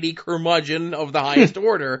crankety curmudgeon of the highest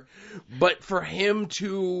order. But for him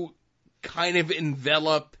to kind of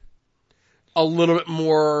envelop a little bit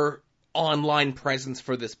more online presence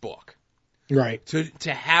for this book. Right.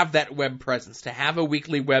 To have that web presence, to have a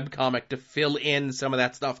weekly web comic to fill in some of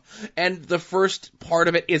that stuff. And the first part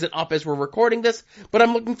of it isn't up as we're recording this, but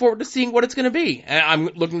I'm looking forward to seeing what it's going to be. And I'm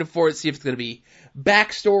looking forward to see if it's going to be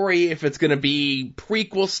backstory, if it's going to be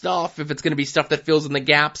prequel stuff, if it's going to be stuff that fills in the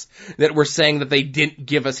gaps that we're saying that they didn't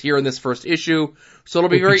give us here in this first issue. So it'll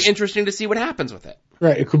be very interesting to see what happens with it.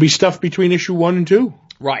 Right. It could be stuff between issue 1 and 2.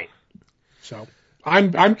 Right. So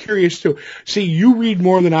I'm curious too. See, you read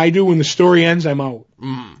more than I do. When the story ends, I'm out.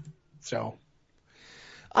 So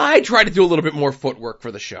I try to do a little bit more footwork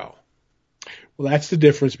for the show. Well, that's the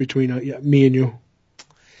difference between me and you.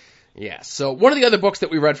 Yeah. So one of the other books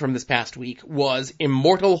that we read from this past week was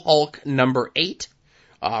Immortal Hulk number 8,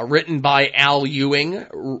 written by Al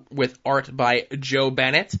Ewing with art by Joe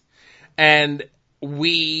Bennett. And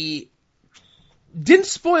we didn't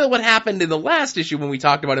spoil what happened in the last issue when we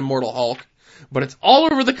talked about Immortal Hulk, but it's all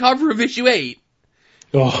over the cover of issue 8.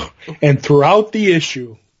 Oh, and throughout the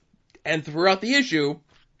issue.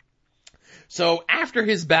 So after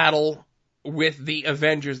his battle with the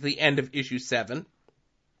Avengers, the end of issue 7,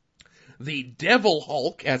 the Devil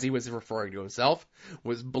Hulk, as he was referring to himself,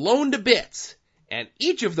 was blown to bits, and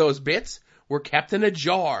each of those bits were kept in a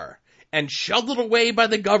jar and shoveled away by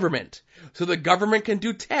the government, so the government can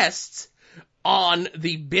do tests on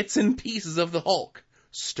the bits and pieces of the Hulk,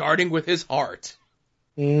 starting with his heart.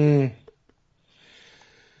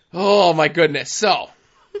 Oh my goodness. So,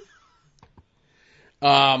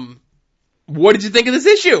 what did you think of this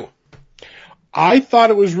issue? I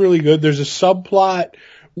thought it was really good. There's a subplot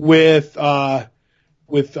with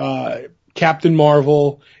Captain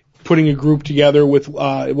Marvel putting a group together with,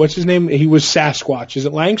 what's his name? He was Sasquatch. Is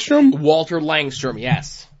it Langstrom? Walter Langstrom,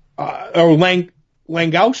 yes. Or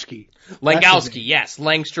Langowski. Langowski, yes.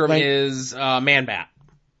 Langstrom is Man-Bat.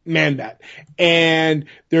 Man-Bat. And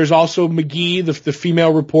there's also McGee, the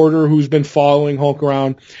female reporter who's been following Hulk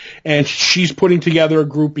around, and she's putting together a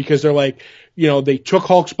group because they're like, you know, they took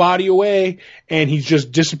Hulk's body away and he's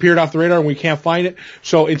just disappeared off the radar and we can't find it.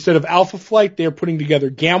 So instead of Alpha Flight, they're putting together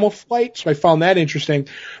Gamma Flight. So I found that interesting.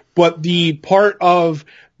 But the part of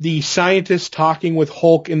the scientist talking with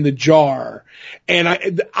Hulk in the jar, and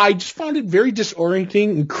I just found it very disorienting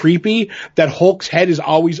and creepy that Hulk's head is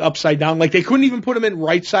always upside down. Like they couldn't even put him in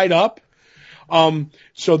right side up.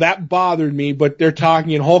 So that bothered me, but they're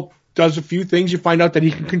talking and Hulk does a few things. You find out that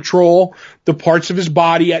he can control the parts of his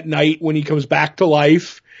body at night when he comes back to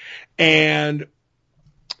life. And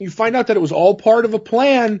you find out that it was all part of a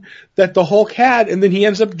plan that the Hulk had, and then he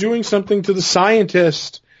ends up doing something to the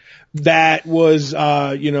scientist that was,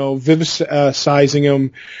 vivisecting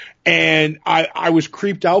him. And I was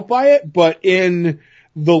creeped out by it, but in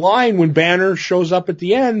the line when Banner shows up at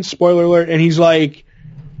the end, spoiler alert, and he's like,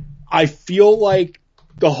 I feel like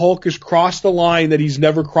the Hulk has crossed a line that he's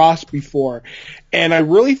never crossed before. And I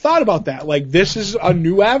really thought about that. Like, this is a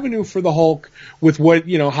new avenue for the Hulk with what,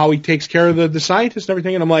 how he takes care of the scientists and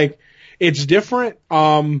everything. And I'm like, it's different.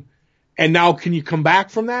 And now can you come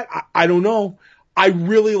back from that? I don't know. I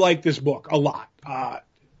really like this book a lot.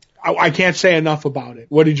 I can't say enough about it.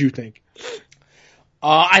 What did you think?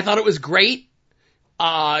 I thought it was great.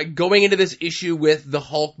 Going into this issue with the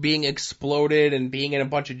Hulk being exploded and being in a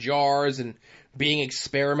bunch of jars and being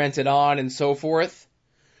experimented on and so forth,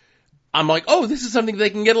 I'm like, oh, this is something they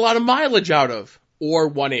can get a lot of mileage out of. Or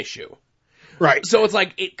one issue. Right. So it's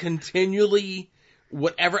like it continually,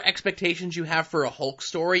 whatever expectations you have for a Hulk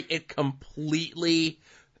story, it completely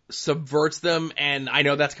subverts them. And I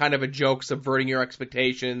know that's kind of a joke, subverting your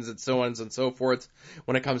expectations and so on and so forth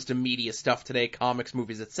when it comes to media stuff today, comics,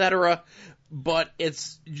 movies, etc. But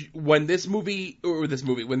it's when this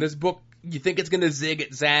book, you think it's going to zig,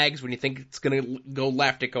 it zags. When you think it's going to go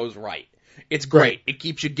left, it goes right. It's great. Right. It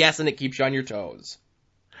keeps you guessing. It keeps you on your toes.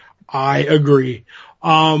 I agree.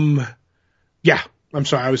 Yeah, I'm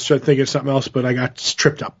sorry. I was thinking of something else, but I got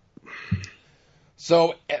tripped up.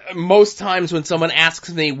 So most times when someone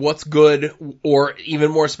asks me what's good, or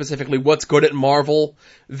even more specifically, what's good at Marvel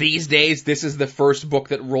these days, this is the first book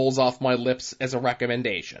that rolls off my lips as a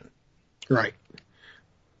recommendation. Right.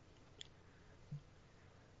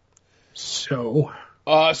 So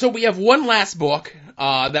we have one last book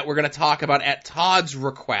that we're going to talk about at Todd's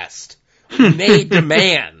request. Nay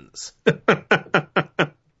demands.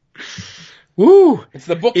 Woo! It's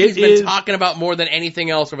the book he's been talking about more than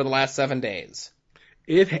anything else over the last 7 days.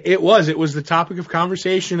 It was the topic of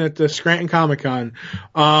conversation at the Scranton Comic-Con.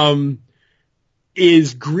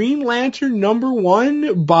 Is Green Lantern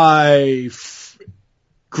 #1 by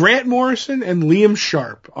Grant Morrison and Liam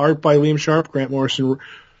Sharp. Art by Liam Sharp, Grant Morrison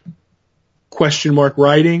question mark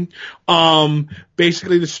writing.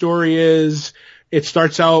 Basically the story is It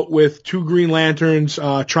starts out with 2 Green Lanterns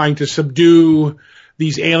trying to subdue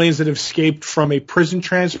these aliens that have escaped from a prison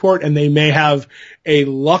transport, and they may have a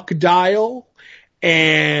luck dial.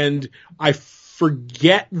 And I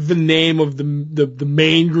forget the name of the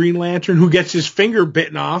main Green Lantern who gets his finger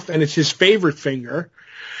bitten off, and it's his favorite finger.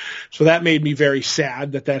 So that made me very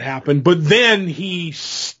sad that happened. But then he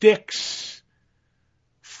sticks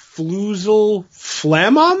Fluzel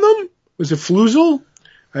phlegm on them? Was it Fluzel?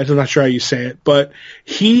 I'm not sure how you say it. But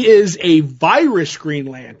he is a virus Green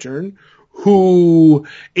Lantern who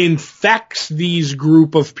infects these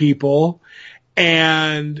group of people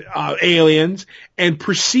and aliens and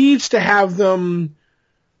proceeds to have them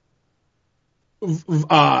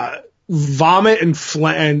vomit and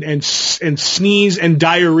sneeze and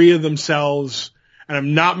diarrhea themselves, and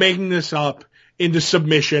I'm not making this up, into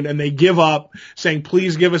submission, and they give up, saying,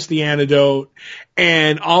 please give us the antidote.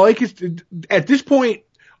 And at this point,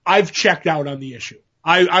 I've checked out on the issue.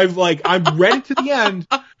 I've read it to the end,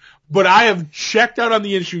 but I have checked out on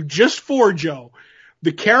the issue just for Joe.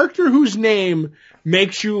 The character whose name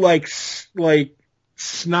makes you like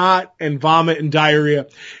snot and vomit and diarrhea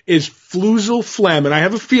is Fluzel Phlegm. And I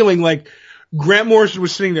have a feeling like Grant Morrison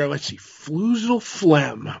was sitting there, let's see, Fluzel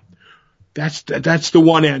Phlegm. That's the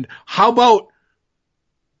one end. How about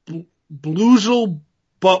Bluzel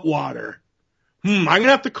Buttwater? I'm going to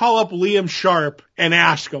have to call up Liam Sharp and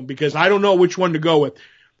ask him because I don't know which one to go with.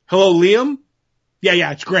 Hello, Liam?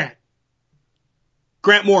 Yeah, it's Grant.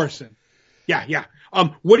 Grant Morrison. Yeah.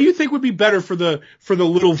 What do you think would be better for the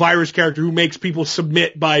little virus character who makes people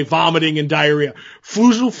submit by vomiting and diarrhea?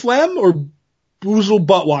 Fluzel Phlegm or Boozle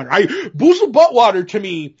Buttwater? Boozle Buttwater to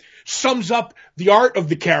me sums up the art of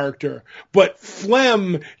the character, but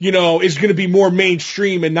Phlegm, is going to be more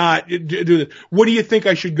mainstream and not do this. What do you think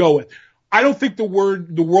I should go with? I don't think the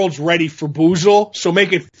world's ready for Boozle, so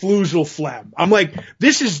make it Fluzel Phlegm. I'm like,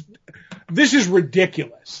 this is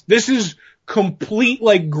ridiculous. This is complete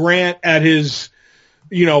like Grant at his,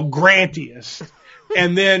 Grantiest.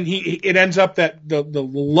 And then it ends up that the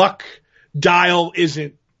luck dial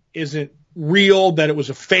isn't real, that it was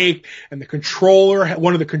a fake, and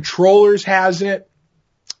one of the controllers has it.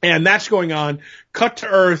 And that's going on. Cut to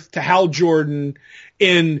Earth to Hal Jordan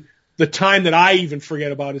in the time that I even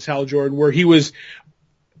forget about is Hal Jordan, where he was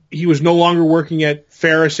no longer working at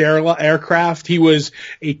Ferris Aircraft. He was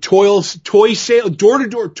a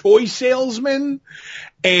door-to-door toy salesman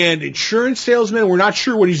and insurance salesman. We're not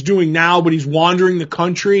sure what he's doing now, but he's wandering the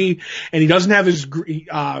country, and he doesn't have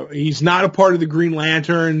he's not a part of the Green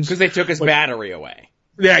Lanterns. Because they took his battery away.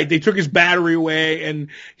 Yeah, they took his battery away, and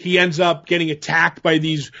he ends up getting attacked by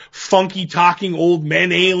these funky talking old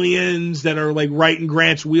men aliens that are like right in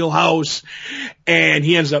Grant's wheelhouse. And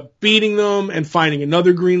he ends up beating them and finding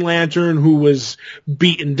another Green Lantern who was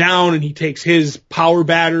beaten down, and he takes his power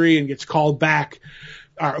battery and gets called back,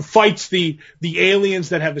 fights the aliens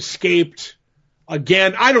that have escaped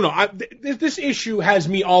again. I don't know. This issue has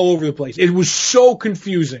me all over the place. It was so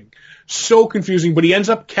confusing, but he ends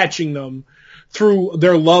up catching them through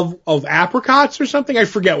their love of apricots or something. I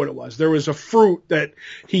forget what it was. There was a fruit that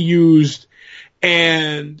he used,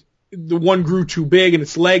 and the one grew too big and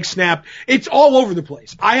its leg snapped. It's all over the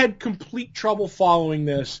place. I had complete trouble following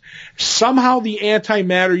this. Somehow the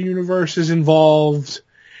antimatter universe is involved,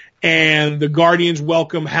 and the Guardians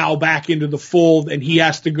welcome Hal back into the fold, and he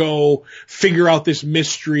has to go figure out this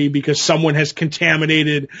mystery because someone has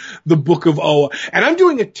contaminated the Book of Oa. And I'm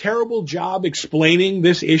doing a terrible job explaining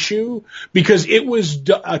this issue because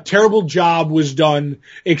a terrible job was done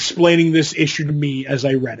explaining this issue to me as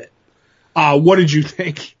I read it. What did you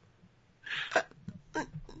think?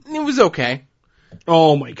 It was okay.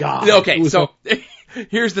 Oh my God. Okay, so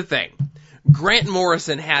here's the thing. Grant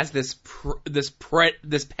Morrison has this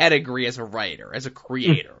pedigree as a writer, as a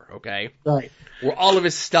creator, okay? Right. Where all of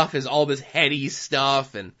his stuff is all this heady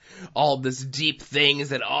stuff and all this deep things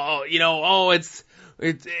that,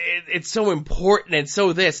 it's so important and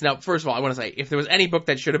so this. Now, first of all, I want to say, if there was any book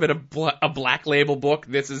that should have been a Black Label book,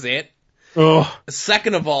 this is it. Oh.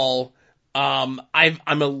 Second of all, I'm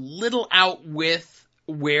a little out with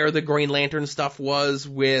where the Green Lantern stuff was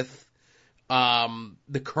with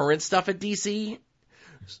the current stuff at DC,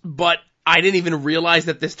 but I didn't even realize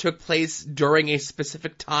that this took place during a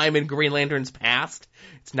specific time in Green Lantern's past.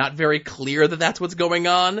 It's not very clear that that's what's going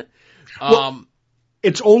on. Well,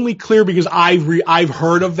 it's only clear because I've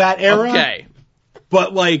heard of that era. Okay.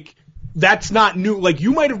 But that's not new.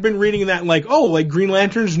 You might have been reading that Green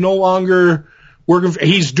Lantern's no longer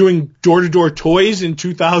He's doing door-to-door toys in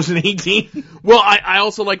 2018. Well, I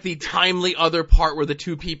also like the timely other part where the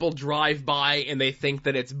two people drive by and they think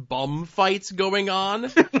that it's bum fights going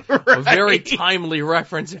on. Right. A very timely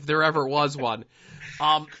reference if there ever was one.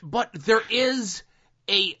 But there is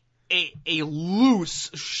a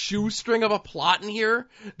loose shoestring of a plot in here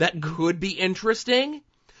that could be interesting.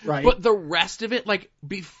 Right. But the rest of it,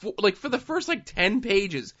 for the first 10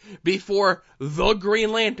 pages before the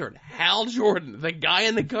Green Lantern, Hal Jordan, the guy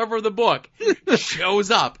in the cover of the book, shows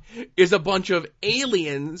up, is a bunch of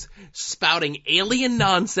aliens spouting alien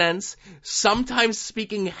nonsense, sometimes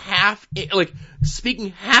speaking half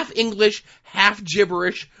English, half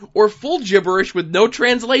gibberish, or full gibberish with no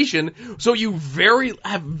translation, so you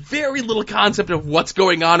have very little concept of what's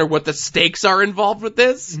going on or what the stakes are involved with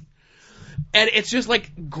this. And it's just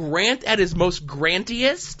like Grant at his most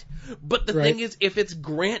Grantiest, but the thing is, if it's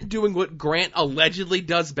Grant doing what Grant allegedly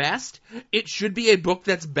does best, it should be a book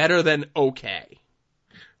that's better than okay.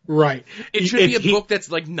 Right. It should be a book that's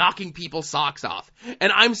knocking people's socks off.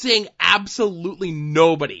 And I'm seeing absolutely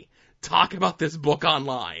nobody talk about this book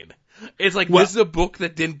online. It's this is a book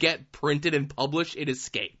that didn't get printed and published, it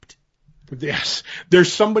escaped. Yes.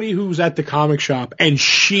 There's somebody who's at the comic shop, and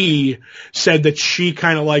she said that she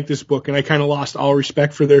kind of liked this book, and I kind of lost all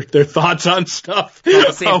respect for their thoughts on stuff. Not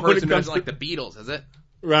the same person who doesn't like the Beatles, is it?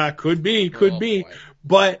 Could be. Boy.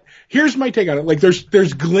 But here's my take on it.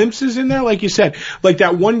 There's glimpses in there, like you said. Like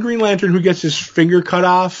that one Green Lantern who gets his finger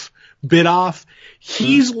bit off.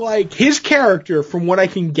 He's his character, from what I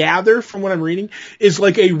can gather from what I'm reading, is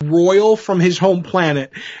like a royal from his home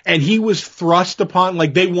planet, and he was thrust upon,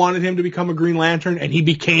 they wanted him to become a Green Lantern, and he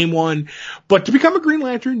became one. But to become a Green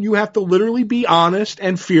Lantern, you have to literally be honest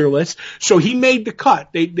and fearless. So he made the cut.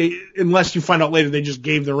 They unless you find out later they just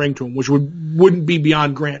gave the ring to him, which wouldn't be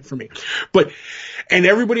beyond Grant for me. And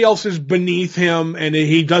everybody else is beneath him, and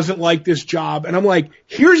he doesn't like this job. And I'm like,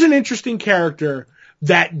 here's an interesting character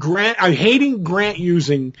that I'm hating Grant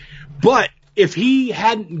using, but if he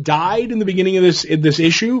hadn't died in the beginning of this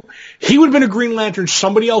issue, he would have been a Green Lantern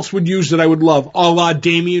somebody else would use that I would love, a la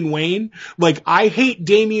Damian Wayne. I hate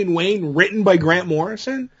Damian Wayne written by Grant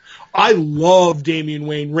Morrison. I love Damian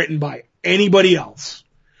Wayne written by anybody else.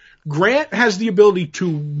 Grant has the ability to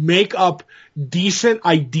make up decent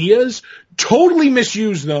ideas, totally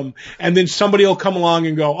misuse them, and then somebody will come along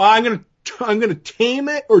and go, I'm going to tame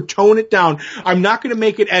it or tone it down. I'm not going to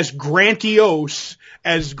make it as grandiose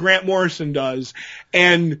as Grant Morrison does,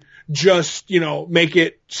 and just, make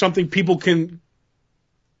it something people can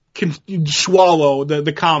swallow,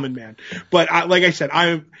 the common man. But like I said,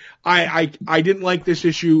 I didn't like this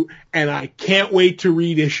issue, and I can't wait to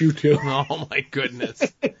read issue 2. Oh my goodness.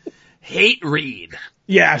 Hate read.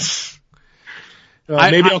 Yes.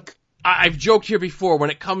 I've joked here before, when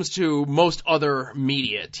it comes to most other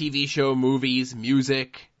media, TV show, movies,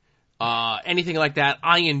 music, anything like that,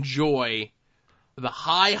 I enjoy the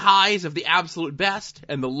high highs of the absolute best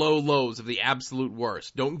and the low lows of the absolute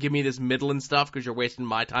worst. Don't give me this middling stuff because you're wasting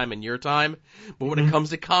my time and your time. But when it comes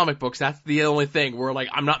to comic books, that's the only thing where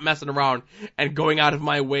I'm not messing around and going out of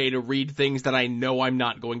my way to read things that I know I'm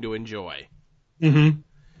not going to enjoy. Mm-hmm.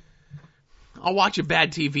 I'll watch a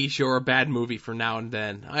bad TV show or a bad movie from now and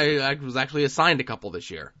then. I was actually assigned a couple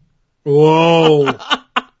this year. Whoa.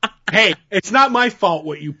 Hey, it's not my fault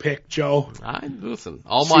what you picked, Joe. Listen, See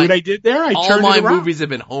what I did there? I all turned my it around. movies have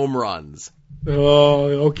been home runs.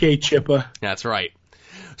 Oh, okay, Chippa. That's right.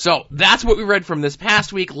 So that's what we read from this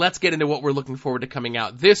past week. Let's get into what we're looking forward to coming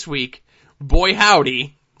out this week. Boy,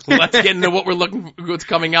 howdy. Let's get into what's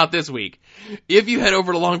coming out this week. If you head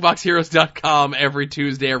over to longboxheroes.com every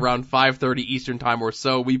Tuesday around 5:30 Eastern Time or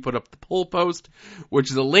so, we put up the poll post, which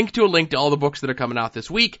is a link to all the books that are coming out this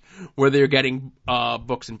week, whether you're getting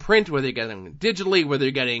books in print, whether you're getting them digitally, whether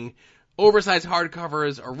you're getting oversized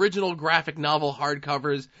hardcovers, original graphic novel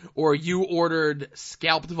hardcovers, or you ordered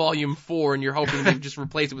Scalped Volume 4 and you're hoping they've just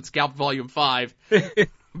replaced it with Scalped Volume 5.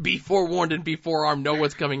 Be forewarned and be forearmed, know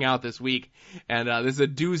what's coming out this week. And this is a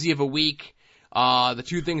doozy of a week. The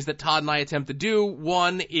two things that Todd and I attempt to do,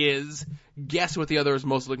 one is guess what the other is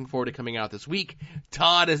most looking forward to coming out this week.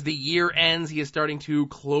 Todd, as the year ends, he is starting to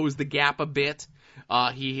close the gap a bit.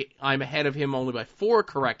 I'm ahead of him only by 4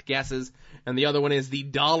 correct guesses, and the other one is the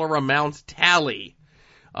dollar amount tally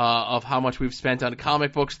of how much we've spent on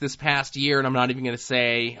comic books this past year, and I'm not even going to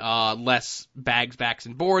say less bags, backs,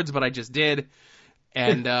 and boards, but I just did.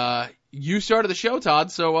 And you started the show,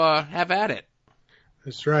 Todd, so have at it.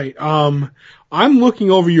 That's right. I'm looking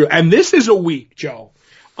over you, and this is a week, Joe.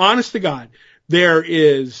 Honest to God, there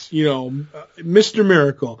is, Mr.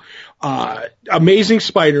 Miracle, Amazing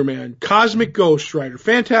Spider-Man, Cosmic Ghost Rider,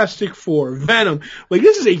 Fantastic Four, Venom. Like,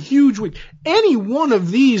 this is a huge week. Any one of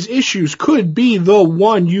these issues could be the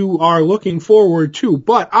one you are looking forward to,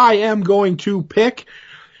 but I am going to pick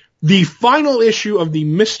the final issue of the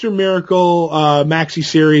Mr. Miracle maxi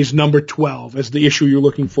series number 12 as the issue you're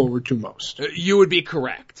looking forward to most. You would be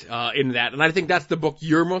correct in that, and I think that's the book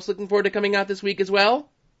you're most looking forward to coming out this week as well.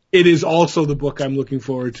 It is also the book I'm looking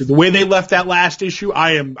forward to. The way they left that last issue,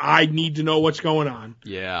 I need to know what's going on.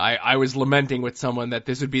 Yeah, I was lamenting with someone that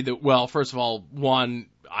this would be first of all, one,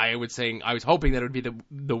 I was hoping that it would be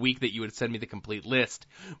the week that you would send me the complete list.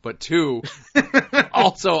 But two,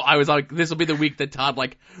 also I was like, this will be the week that Todd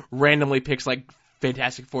like randomly picks like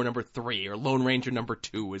Fantastic Four number 3 or Lone Ranger number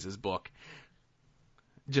 2 is his book.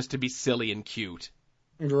 Just to be silly and cute.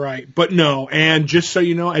 Right, but no, and just so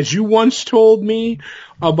you know, as you once told me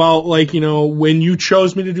about, when you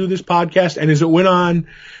chose me to do this podcast, and as it went on,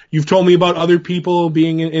 you've told me about other people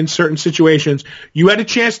being in certain situations. You had a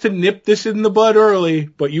chance to nip this in the bud early,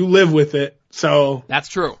 but you live with it, so. That's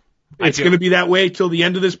true. It's going to be that way till the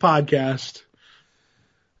end of this podcast.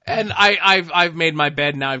 And I've made my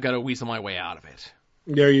bed, now I've got to weasel my way out of it.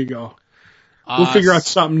 There you go. We'll figure out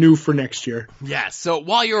something new for next year. Yeah, so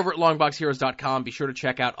while you're over at longboxheroes.com, be sure to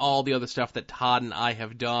check out all the other stuff that Todd and I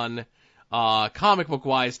have done comic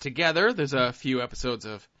book-wise together. There's a few episodes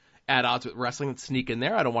of At Odds with Wrestling that sneak in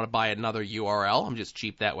there. I don't want to buy another URL. I'm just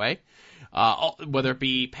cheap that way. Whether it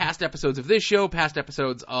be past episodes of this show, past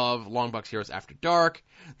episodes of Longbox Heroes After Dark,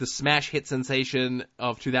 the smash hit sensation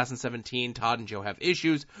of 2017, Todd and Joe Have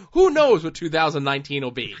Issues. Who knows what 2019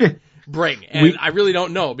 will be? Bring. And I really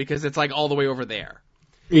don't know because it's like all the way over there.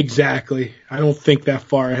 Exactly. I don't think that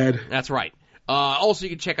far ahead. That's right. Also, you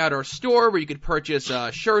can check out our store where you could purchase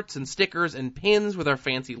shirts and stickers and pins with our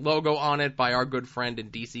fancy logo on it by our good friend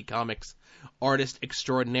and DC Comics artist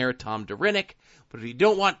extraordinaire, Tom Derinick. But if you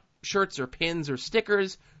don't want shirts or pins or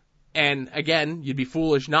stickers, and again, you'd be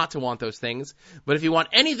foolish not to want those things, but if you want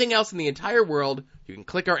anything else in the entire world, you can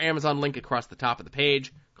click our Amazon link across the top of the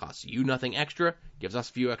page. Costs you nothing extra, gives us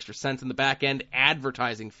a few extra cents in the back end,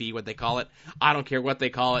 advertising fee, what they call it. I don't care what they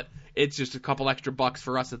call it. It's just a couple extra bucks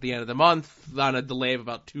for us at the end of the month on a delay of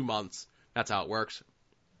about 2 months. That's how it works.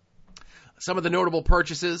 Some of the notable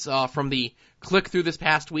purchases from the click-through this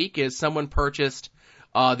past week is someone purchased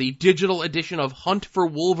the digital edition of Hunt for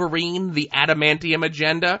Wolverine, The Adamantium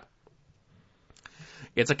Agenda.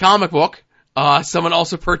 It's a comic book. Someone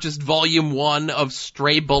also purchased Volume 1 of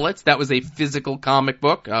Stray Bullets. That was a physical comic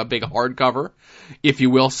book, a big hardcover, if you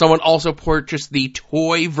will. Someone also purchased the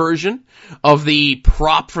toy version of the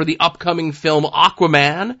prop for the upcoming film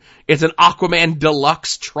Aquaman. It's an Aquaman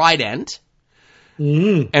Deluxe Trident.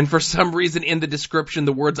 And for some reason in the description,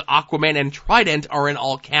 the words Aquaman and Trident are in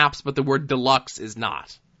all caps, but the word Deluxe is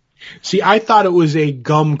not. See, I thought it was a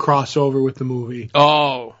gum crossover with the movie.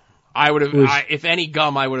 Oh. I would have, if any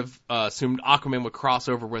gum, I would have assumed Aquaman would cross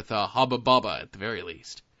over with Hubba Bubba at the very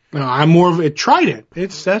least. No, I'm more of a Trident.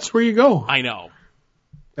 That's where you go. I know.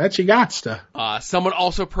 That's you gotsta. Someone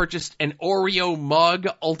also purchased an Oreo mug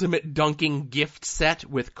ultimate dunking gift set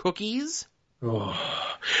with cookies. Oh.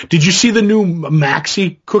 Did you see the new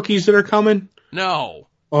Maxi cookies that are coming? No.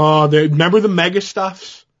 Remember the Mega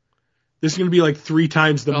Stuffs? This is going to be like 3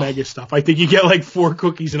 times the Mega Stuff. I think you get like 4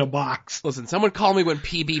 cookies in a box. Listen, someone call me when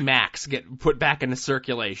PB Max get put back into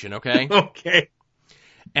circulation, okay? Okay.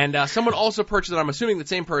 And someone also purchased, and I'm assuming the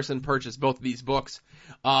same person purchased both of these books.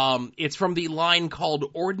 It's from the line called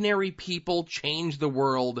Ordinary People Change the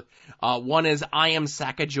World. One is I Am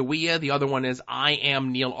Sacagawea. The other one is I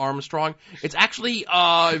Am Neil Armstrong. It's actually,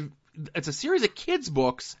 it's a series of kids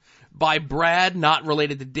books by Brad, not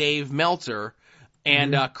related to Dave Meltzer,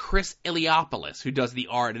 and Chris Iliopoulos, who does the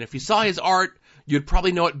art. And if you saw his art, you'd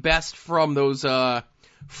probably know it best from those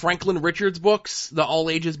Franklin Richards books, the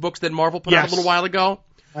all-ages books that Marvel put out a little while ago.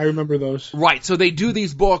 I remember those. Right, so they do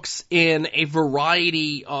these books in a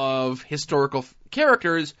variety of historical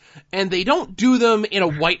characters, and they don't do them in a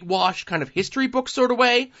whitewash kind of history book sort of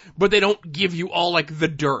way, but they don't give you all, like, the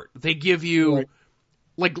dirt. They give you,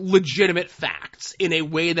 like, legitimate facts in a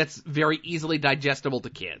way that's very easily digestible to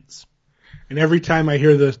kids. And every time I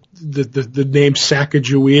hear the name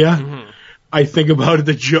Sacagawea, I think about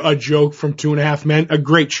a joke from 2.5 Men, a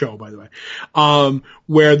great show, by the way,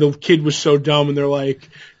 where the kid was so dumb and they're like,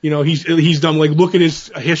 he's dumb, like, look at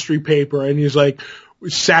his history paper, and he's like,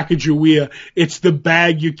 Sacagawea, it's the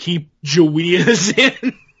bag you keep Jaweas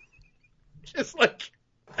in. Just like,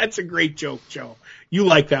 that's a great joke, Joe. You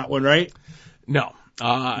like that one, right? No.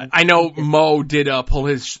 I know Mo did pull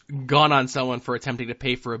his gun on someone for attempting to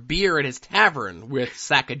pay for a beer at his tavern with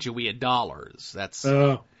Sacagawea dollars. That's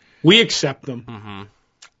we accept them. Mm-hmm.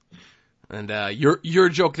 And your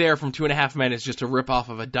joke there from 2.5 Men is just a ripoff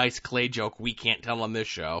of a Dice Clay joke we can't tell on this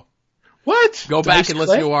show. What? Go back and Clay?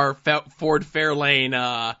 listen to our Ford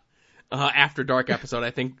Fairlane After Dark episode.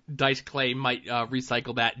 I think Dice Clay might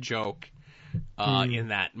recycle that joke in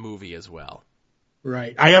that movie as well.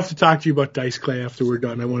 Right. I have to talk to you about Dice Clay after we're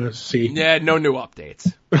done. I want to see. Yeah, no new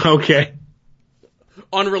updates. Okay.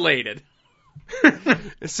 Unrelated.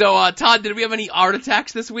 So, Todd, did we have any art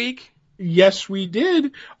attacks this week? Yes, we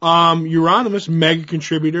did. Euronymous, mega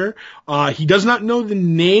contributor. He does not know the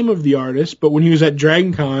name of the artist, but when he was at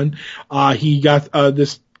Dragon Con, he got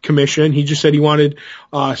this commission. He just said he wanted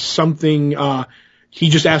something. He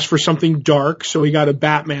just asked for something dark, so he got a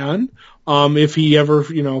Batman. If he ever,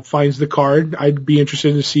 finds the card, I'd be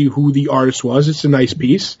interested to see who the artist was. It's a nice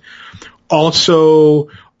piece. Also,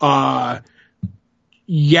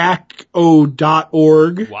 Yako.org.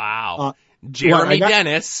 Wow. Jeremy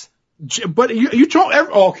Dennis. But you told,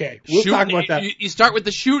 okay, we'll talk about that. You start with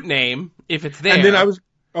the shoot name, if it's there. And then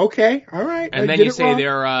okay, all right. And then you say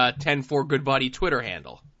their 10-4 Good Buddy Twitter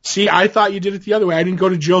handle. See, I thought you did it the other way. I didn't go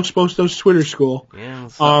to Joe Sposto's Twitter school. Yeah,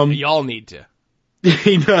 so y'all need to.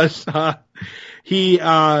 He does. He's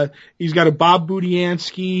got a Bob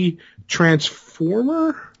Budiansky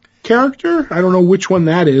Transformer character. I don't know which one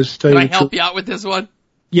that is. Can I help you out with this one?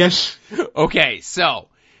 Yes. Okay, so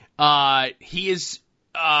he is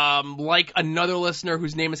like another listener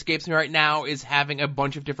whose name escapes me right now is having a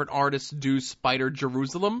bunch of different artists do Spider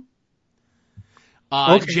Jerusalem.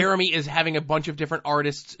 Okay. Jeremy is having a bunch of different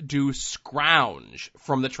artists do Scrounge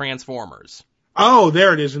from the Transformers. Oh,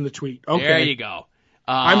 there it is in the tweet. Okay. There you go.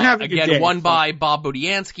 I'm having again, a day. One by Bob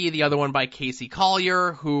Budiansky, the other one by Casey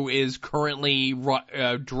Collier, who is currently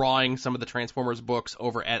drawing some of the Transformers books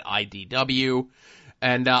over at IDW.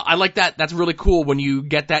 And I like that. That's really cool when you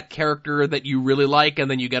get that character that you really like, and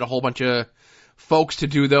then you get a whole bunch of folks to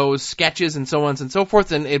do those sketches and so on and so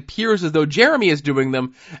forth. And it appears as though Jeremy is doing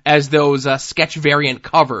them as those sketch variant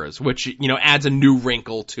covers, which adds a new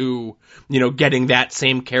wrinkle to getting that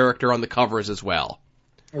same character on the covers as well.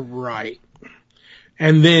 Right.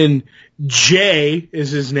 And then Jay is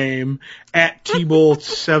his name at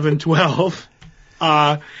T-Bolt712.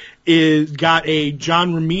 Is got a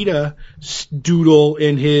John Romita doodle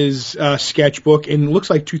in his sketchbook, and it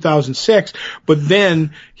looks like 2006. But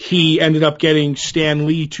then he ended up getting Stan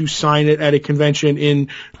Lee to sign it at a convention in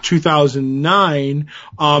 2009.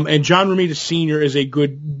 And John Romita Sr. is a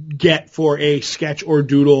good get for a sketch or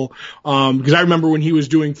doodle, because I remember when he was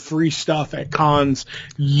doing free stuff at cons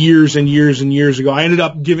years and years and years ago. I ended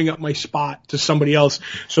up giving up my spot to somebody else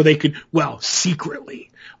so they could, secretly.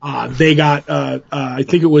 They got, I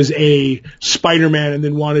think it was a Spider-Man and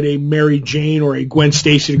then wanted a Mary Jane or a Gwen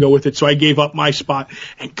Stacy to go with it. So I gave up my spot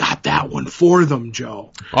and got that one for them,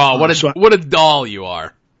 Joe. Oh, what a doll you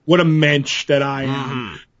are. What a mensch that I am.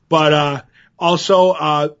 Mm-hmm. But, also,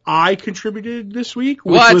 I contributed this week,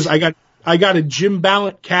 which was, I got a Jim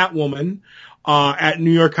Ballant Catwoman, at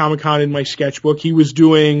New York Comic Con in my sketchbook. He was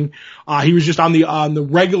doing, he was just on the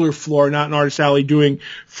regular floor, not in Artist Alley, doing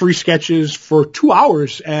free sketches for 2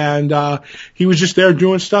 hours. And, he was just there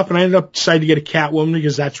doing stuff. And I ended up deciding to get a Catwoman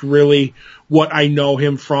because that's really what I know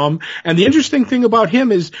him from. And the interesting thing about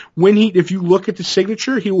him is if you look at the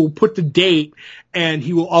signature, he will put the date and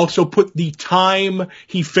he will also put the time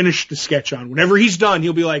he finished the sketch on. Whenever he's done,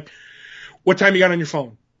 he'll be like, what time you got on your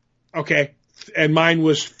phone? Okay. And mine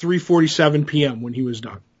was 3:47 p.m. when he was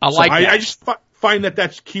done. I like that. I just find that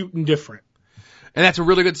that's cute and different. And that's a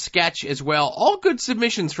really good sketch as well. All good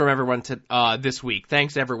submissions from everyone to this week.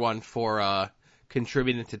 Thanks, everyone, for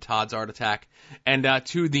contributing to Todd's Art Attack. And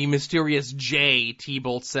to the mysterious J,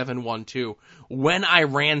 T-Bolt712. When I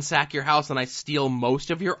ransack your house and I steal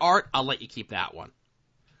most of your art, I'll let you keep that one.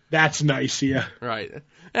 That's nice, yeah. Right.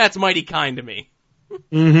 That's mighty kind to me.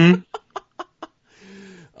 Mm-hmm.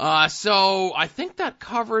 So I think that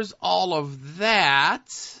covers all of that.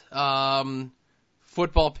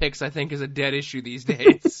 Football picks, I think, is a dead issue these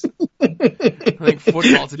days. I think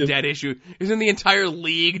football's a dead issue. Isn't the entire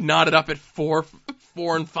league knotted up at 4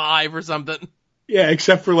 and 5 or something? Yeah,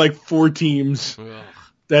 except for 4 teams. Ugh.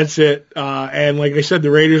 That's it. And like I said, the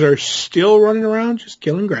Raiders are still running around just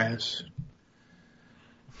killing grass.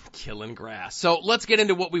 Killing grass. So let's get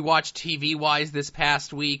into what we watched TV-wise this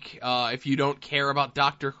past week. If you don't care about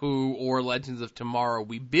Doctor Who or Legends of Tomorrow,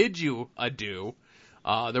 we bid you adieu.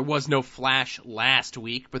 There was no Flash last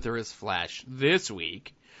week, but there is Flash this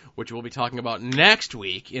week, which we'll be talking about next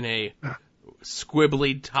week in a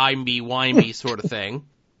squibbly, timey-wimey sort of thing.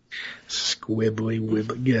 Squibbly,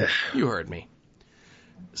 wibbly, yeah. You heard me.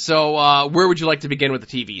 So, where would you like to begin with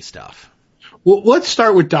the TV stuff? Well, let's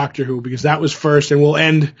start with Doctor Who, because that was first, and we'll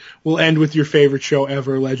end with your favorite show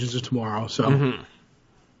ever, Legends of Tomorrow. So, Mm-hmm.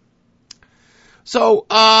 So,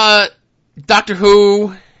 Doctor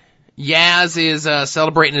Who, Yaz is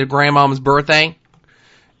celebrating her grandmom's birthday,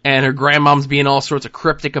 and her grandmom's being all sorts of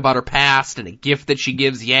cryptic about her past, and a gift that she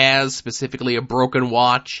gives Yaz, specifically a broken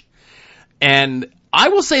watch. And I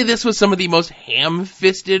will say this was some of the most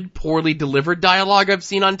ham-fisted, poorly delivered dialogue I've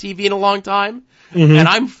seen on TV in a long time. Mm-hmm. And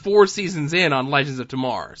I'm 4 seasons in on Legends of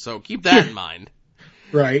Tomorrow, so keep that in mind.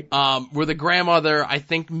 Right. Where the grandmother, I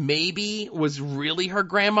think maybe, was really her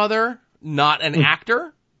grandmother, not an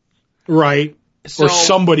actor. Right. So, or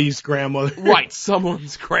somebody's grandmother. Right,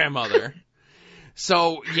 someone's grandmother.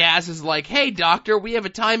 So Yaz is like, hey, doctor, we have a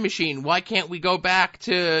time machine. Why can't we go back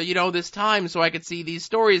to, this time so I could see these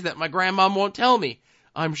stories that my grandmom won't tell me?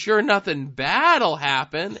 I'm sure nothing bad'll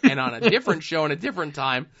happen. And on a different show in a different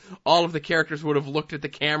time, all of the characters would have looked at the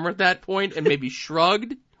camera at that point and maybe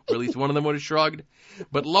shrugged, or at least one of them would have shrugged.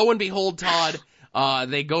 But lo and behold, Todd,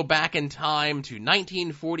 they go back in time to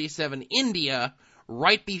 1947 India,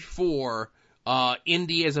 right before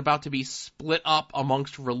India is about to be split up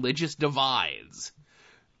amongst religious divides.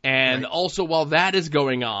 And also while that is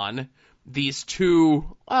going on, these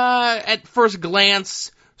two, at first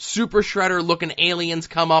glance, Super Shredder-looking aliens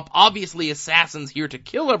come up, obviously assassins here to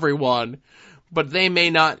kill everyone, but they may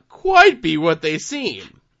not quite be what they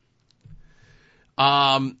seem.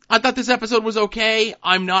 I thought this episode was okay.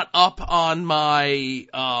 I'm not up on my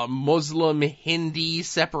Muslim-Hindi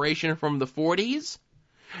separation from the 40s,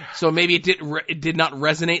 so maybe it did not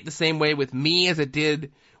resonate the same way with me as it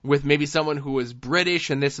did with maybe someone who is British,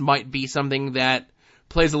 and this might be something that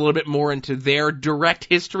plays a little bit more into their direct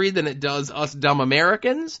history than it does us dumb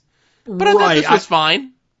Americans. But I thought this was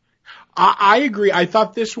fine. I agree. I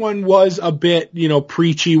thought this one was a bit,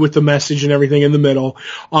 preachy with the message and everything in the middle.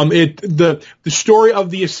 The story of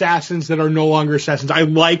the assassins that are no longer assassins, I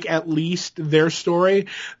like at least their story,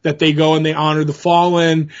 that they go and they honor the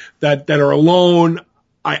fallen, that are alone.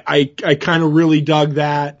 I kind of really dug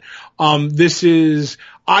that. This is,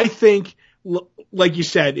 I think, like you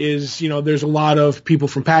said, there's a lot of people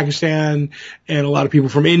from Pakistan and a lot of people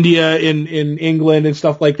from India in England and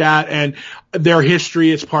stuff like that. And their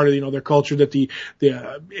history, it's part of, their culture that the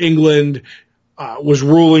England, was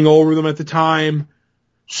ruling over them at the time.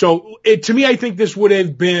 So to me, I think this would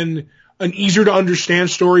have been an easier to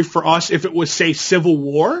understand story for us if it was, say, Civil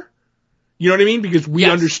War. You know what I mean? Because we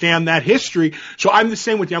understand that history. So I'm the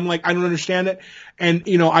same with you. I'm like, I don't understand it. And,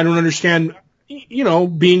 I don't understand,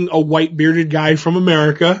 being a white bearded guy from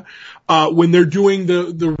America, when they're doing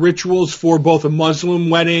the rituals for both a Muslim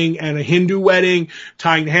wedding and a Hindu wedding,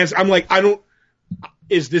 tying the hands. I'm like,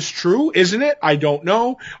 is this true? Isn't it? I don't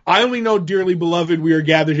know. I only know, dearly beloved, we are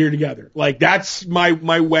gathered here together. Like, that's my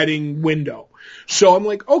wedding window. So I'm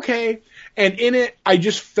like, okay. And in it, I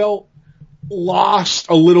just felt lost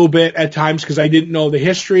a little bit at times because I didn't know the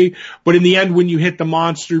history. But in the end, when you hit the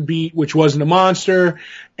monster beat, which wasn't a monster,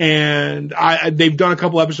 and they've done a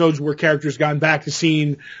couple episodes where characters gotten back to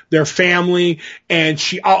seeing their family, and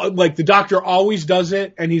the doctor always does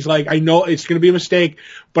it, and he's like, I know it's going to be a mistake,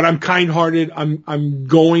 but I'm kind-hearted. I'm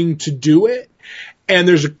going to do it. And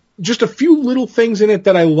there's just a few little things in it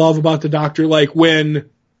that I love about the doctor, like when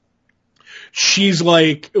she's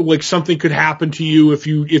like something could happen to you if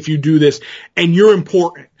you do this, and you're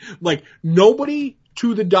important. Like, nobody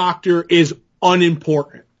to the doctor is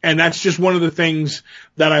unimportant. And that's just one of the things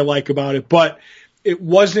that I like about it. But it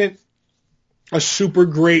wasn't a super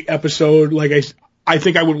great episode. Like, I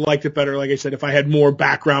think I would have liked it better, like I said, if I had more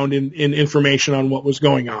background in information on what was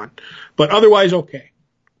going on. But otherwise, okay.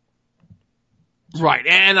 Right,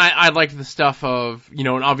 and I like the stuff of, and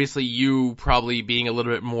obviously you probably being a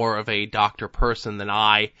little bit more of a doctor person than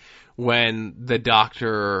I, when the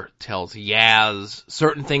doctor tells Yaz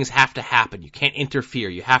certain things have to happen. You can't interfere.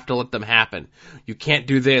 You have to let them happen. You can't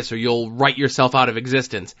do this or you'll write yourself out of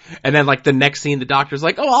existence. And then, the next scene, the doctor's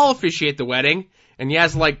like, oh, I'll officiate the wedding. And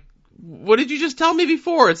Yaz like, what did you just tell me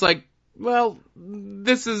before? It's like, well,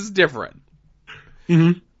 this is different.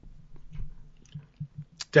 Mm-hmm.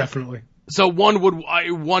 Definitely. So one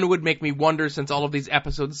would make me wonder, since all of these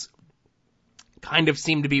episodes kind of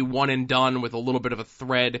seem to be one and done with a little bit of a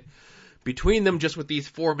thread between them, just with these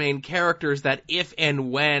 4 main characters, that if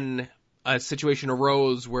and when a situation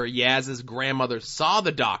arose where Yaz's grandmother saw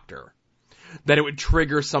the doctor, that it would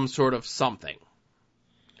trigger some sort of something.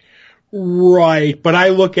 Right, but I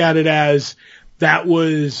look at it as that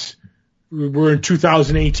was we're in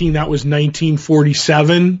 2018. That was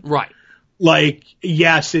 1947. Right. Like,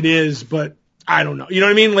 yes, it is, but I don't know. You know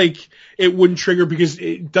what I mean? Like, it wouldn't trigger because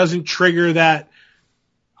it doesn't trigger that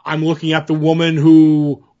I'm looking at the woman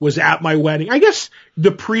who was at my wedding. I guess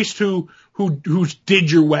the priest who did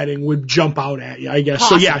your wedding would jump out at you, I guess.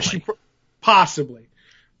 Possibly. So yeah,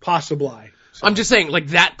 possibly. So. I'm just saying, like,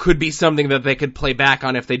 that could be something that they could play back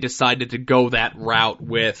on if they decided to go that route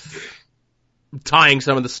with tying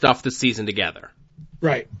some of the stuff this season together.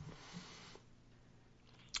 Right.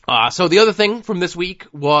 So the other thing from this week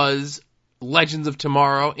was Legends of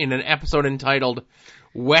Tomorrow in an episode entitled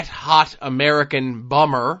Wet Hot American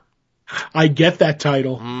Bummer. I get that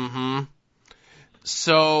title. Mm-hmm.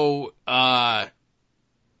 So,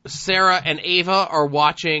 Sarah and Ava are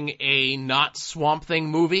watching a not Swamp Thing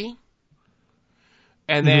movie.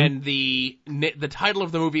 And then the title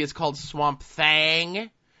of the movie is called Swamp Thang.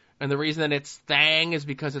 And the reason that it's Thang is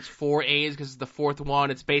because it's 4 A's, because it's the fourth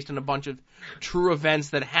one. It's based on a bunch of true events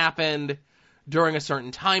that happened during a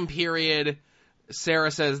certain time period.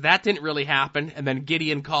 Sarah says, that didn't really happen. And then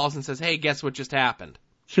Gideon calls and says, hey, guess what just happened?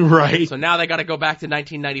 Right. So now they got to go back to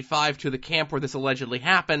 1995 to the camp where this allegedly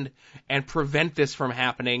happened and prevent this from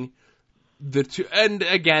happening. And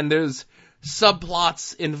again, there's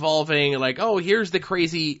subplots involving, like, oh, here's the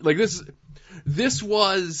crazy, like, this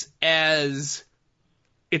was as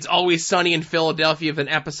It's Always Sunny in Philadelphia of an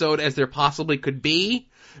episode as there possibly could be,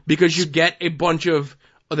 because you get a bunch of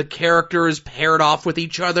the characters paired off with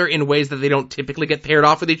each other in ways that they don't typically get paired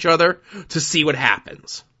off with each other to see what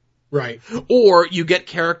happens. Right. Or you get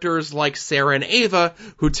characters like Sarah and Ava,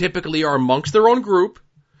 who typically are amongst their own group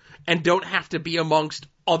and don't have to be amongst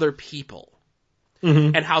other people.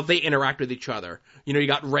 And how they interact with each other. You know, you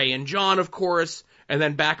got Ray and John, of course, and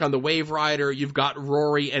then back on the Wave Rider, you've got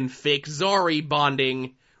Rory and fake Zari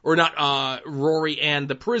bonding, or not, Rory and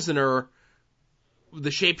the prisoner,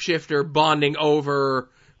 the shapeshifter, bonding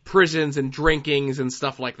over prisons and drinkings and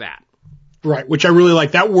stuff like that. Right, which I really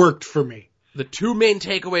like. That worked for me. The two main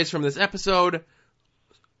takeaways from this episode: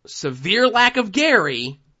 severe lack of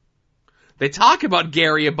Gary. They talk about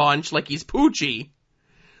Gary a bunch like he's Poochie.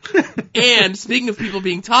 And speaking of people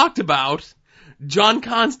being talked about, John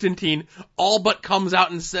Constantine all but comes out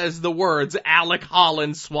and says the words Alec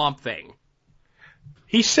Holland Swamp Thing.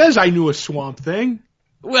 He says I knew a Swamp Thing.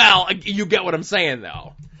 Well, you get what I'm saying,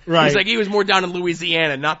 though. Right. He's like, he was more down in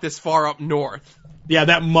Louisiana, not this far up north. Yeah,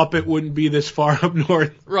 that Muppet wouldn't be this far up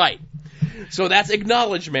north. Right. So that's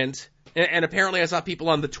acknowledgement. And apparently I saw people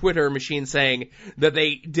on the Twitter machine saying that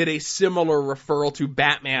they did a similar referral to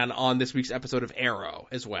Batman on this week's episode of Arrow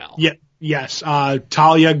as well. Yeah, yes.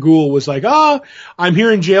 Talia Ghul was like, I'm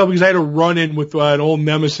here in jail because I had a run-in with an old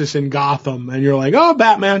nemesis in Gotham. And you're like, oh,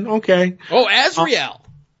 Batman, okay. Oh, Azrael.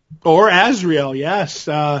 Or Azrael, yes.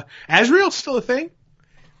 Azrael's still a thing?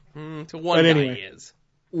 To one guy anyway, he is.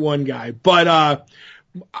 One guy. But,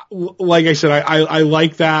 like I said, I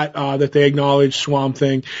like that they acknowledge Swamp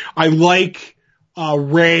Thing. I like,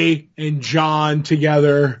 Ray and John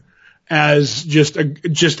together as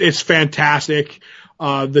it's fantastic.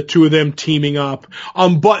 The two of them teaming up.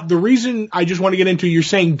 But the reason I just want to get into, you're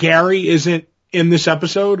saying Gary isn't in this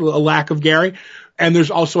episode, a lack of Gary, and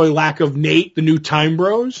there's also a lack of Nate, the new Time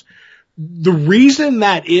Bros. The reason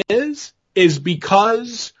that is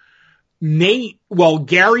because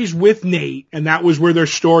Gary's with Nate, and that was where their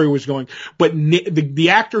story was going. But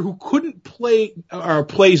the actor who couldn't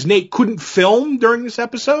plays Nate couldn't film during this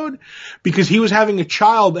episode because he was having a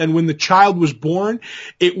child, and when the child was born,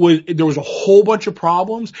 there was a whole bunch of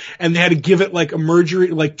problems, and they had to give it like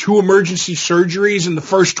 2 emergency surgeries in the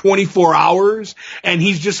first 24 hours, and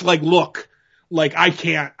he's just like, look. Like, I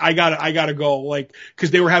can't, I gotta go, like, cause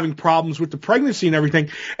they were having problems with the pregnancy and everything,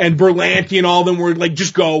 and Berlanti and all of them were like,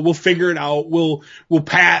 just go, we'll figure it out, we'll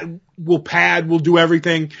pad, we'll do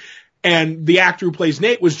everything. And the actor who plays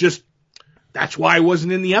Nate was just, that's why I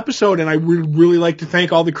wasn't in the episode, and I would really like to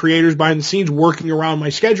thank all the creators behind the scenes working around my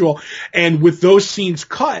schedule. And with those scenes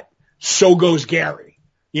cut, so goes Gary.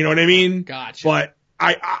 You know what I mean? Gotcha. But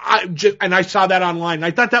I saw that online, and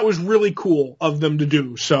I thought that was really cool of them to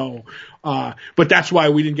do. So, but that's why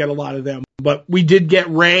we didn't get a lot of them. But we did get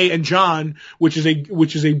Ray and John, which is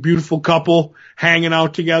a beautiful couple hanging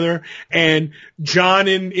out together. And John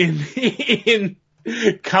in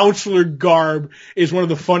counselor garb is one of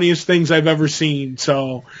the funniest things I've ever seen.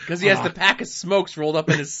 So, because he has the pack of smokes rolled up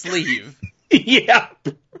in his sleeve.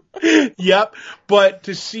 Yep. But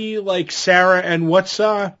to see like Sarah and what's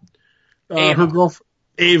her girlfriend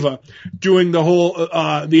Ava, doing the whole,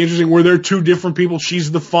 the interesting, where they're two different people.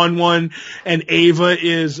 She's the fun one, and Ava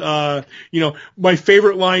is, my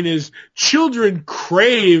favorite line is, children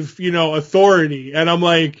crave, authority. And I'm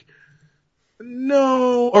like,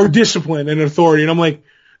 no, or discipline and authority. And I'm like,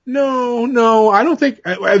 no, I don't think,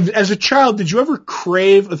 as a child, did you ever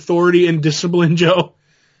crave authority and discipline, Joe?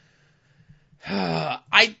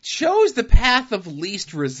 I chose the path of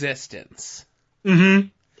least resistance. Mm-hmm.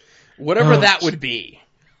 Whatever that would be.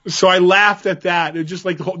 So I laughed at that. It just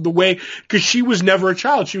like the way, because she was never a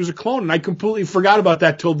child. She was a clone. And I completely forgot about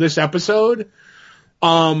that till this episode.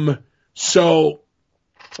 So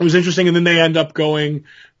it was interesting. And then they end up going,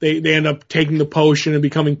 they end up taking the potion and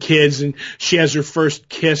becoming kids. And she has her first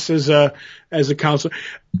kiss as a counselor.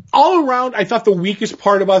 All around, I thought the weakest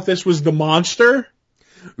part about this was the monster.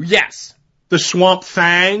 Yes. The Swamp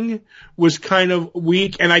Thang was kind of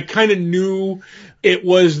weak, and I kind of knew it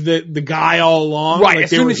was the guy all along. Right, like as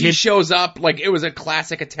soon as he shows up, like, it was a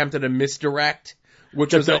classic attempt at a misdirect,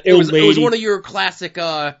 which was, it was one of your classic,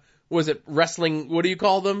 was it wrestling, what do you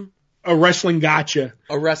call them? A wrestling gotcha.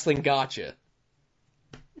 A wrestling gotcha.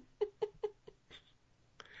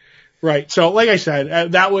 Right, so like I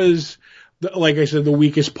said, that was, like I said, the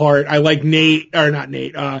weakest part. I like Heatwave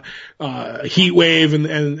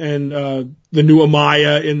and the new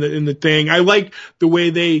Amaya in the thing. I like the way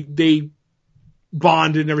they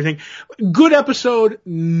bonded and everything. Good episode,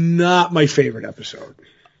 not my favorite episode.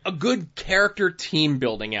 A good character team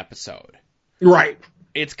building episode. Right.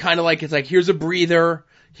 It's kind of like, here's a breather.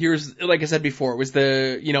 Here's, like I said before, it was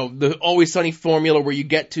the Always Sunny formula where you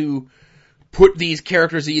get to put these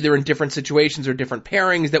characters either in different situations or different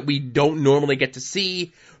pairings that we don't normally get to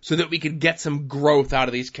see, so that we could get some growth out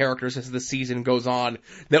of these characters as the season goes on,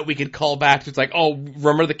 that we could call back to. It's like, oh,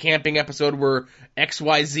 remember the camping episode where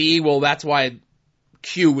XYZ? Well, that's why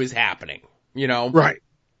Q is happening, Right.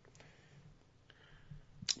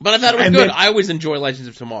 But I thought it was good. I always enjoy Legends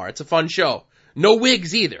of Tomorrow. It's a fun show. No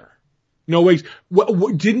wigs either. No wigs.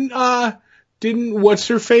 Didn't what's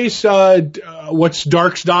her face? What's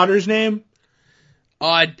Dark's daughter's name?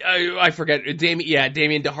 I forget.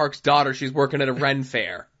 Damien DeHark's daughter. She's working at a Ren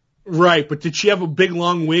fair. Right, but did she have a big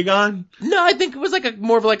long wig on? No, I think it was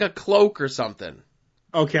more of a cloak or something.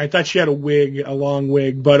 Okay, I thought she had a long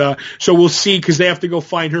wig, but so we'll see, because they have to go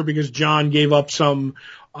find her because John gave up some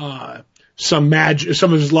magic,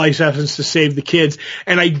 some of his life essence to save the kids.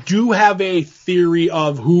 And I do have a theory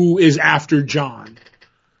of who is after John.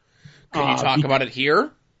 Can you talk about it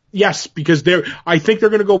here? Yes, because I think they're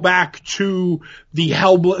going to go back to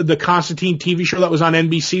the Constantine TV show that was on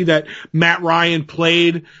NBC that Matt Ryan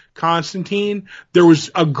played Constantine. There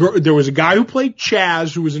was a guy who played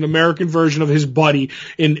Chaz, who was an American version of his buddy.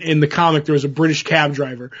 In the comic, there was a British cab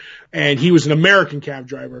driver, and he was an American cab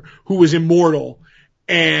driver who was immortal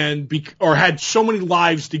or had so many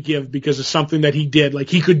lives to give because of something that he did. Like,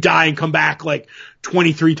 he could die and come back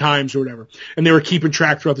 23 times or whatever. And they were keeping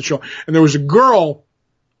track throughout the show. And there was a girl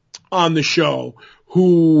on the show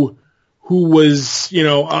who was,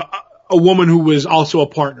 a woman who was also a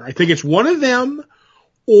partner. I think it's one of them,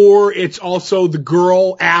 or it's also the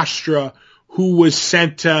girl Astra who was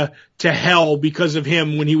sent to hell because of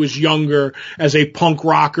him when he was younger as a punk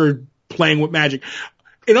rocker playing with magic.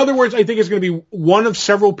 In other words, I think it's going to be one of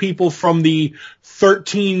several people from the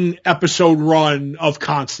 13 episode run of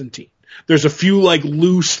Constantine. There's a few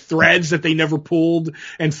loose threads that they never pulled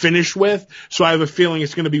and finished with, so I have a feeling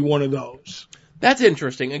it's going to be one of those. That's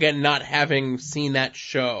interesting. Again, not having seen that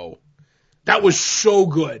show. That was so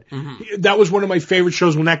good. Mm-hmm. That was one of my favorite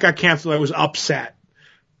shows. When that got canceled, I was upset.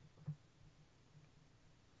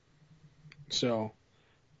 So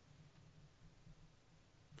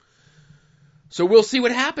we'll see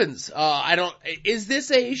what happens. Is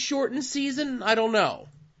this a shortened season? I don't know.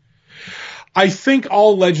 I think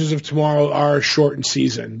all Legends of Tomorrow are a shortened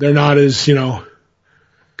season. They're not as,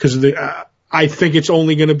 because of I think it's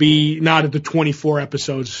only going to be not at the 24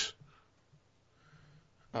 episodes.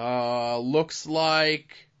 Looks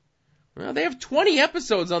like, they have 20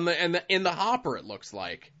 episodes in the hopper. It looks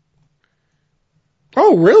like.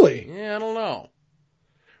 Oh, really? Yeah, I don't know.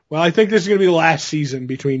 Well, I think this is going to be the last season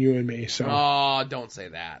between you and me. So. Oh, don't say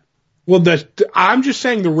that. Well, I'm just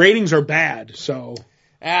saying the ratings are bad. So.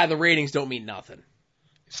 The ratings don't mean nothing.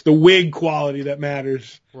 It's the wig quality that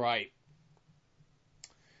matters. Right.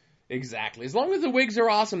 Exactly. As long as the wigs are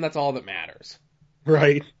awesome, that's all that matters.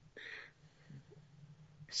 Right.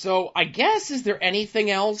 So, I guess, is there anything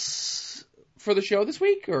else for the show this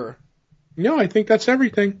week, or? No, I think that's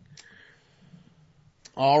everything.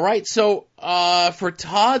 All right, so for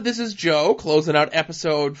Todd, this is Joe, closing out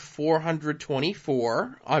episode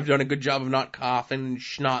 424. I've done a good job of not coughing and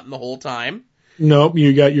snotting the whole time. Nope,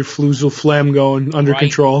 you got your fluzal phlegm going under Right.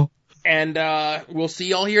 control. And we'll see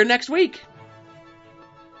y'all here next week.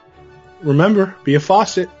 Remember, be a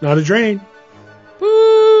faucet, not a drain.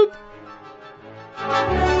 Boop!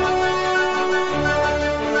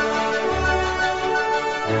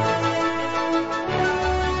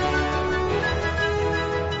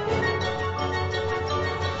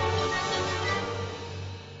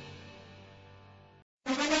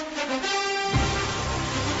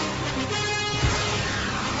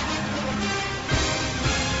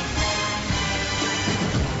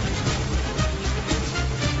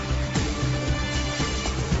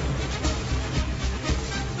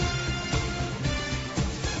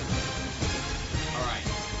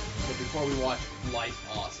 Before we watch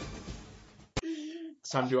Life Awesome, it's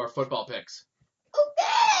time to do our football picks.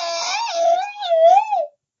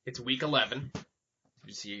 It's week 11.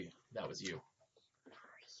 You see, that was you.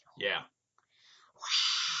 Yeah.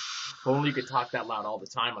 If only you could talk that loud all the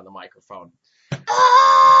time on the microphone.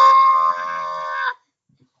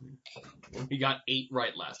 We got 8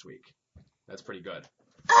 right last week. That's pretty good.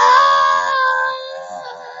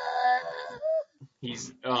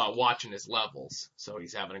 He's watching his levels, so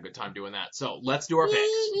he's having a good time doing that. So let's do our picks.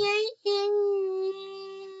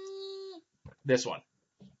 This one.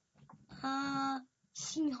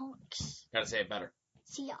 Seahawks. Gotta say it better.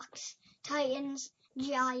 Seahawks. Titans.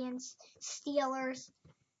 Giants. Steelers.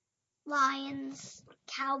 Lions.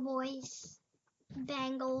 Cowboys.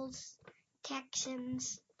 Bengals.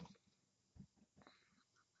 Texans.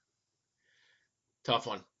 Tough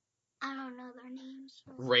one. I don't know their names.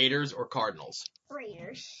 Raiders or Cardinals?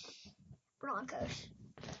 Raiders. Broncos.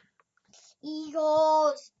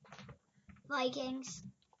 Eagles. Vikings.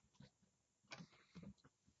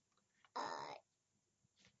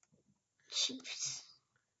 Chiefs.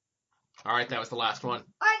 All right, that was the last one.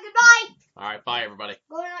 Alright, goodbye. All right, bye, everybody.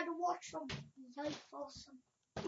 Going on to watch some Life Awesome.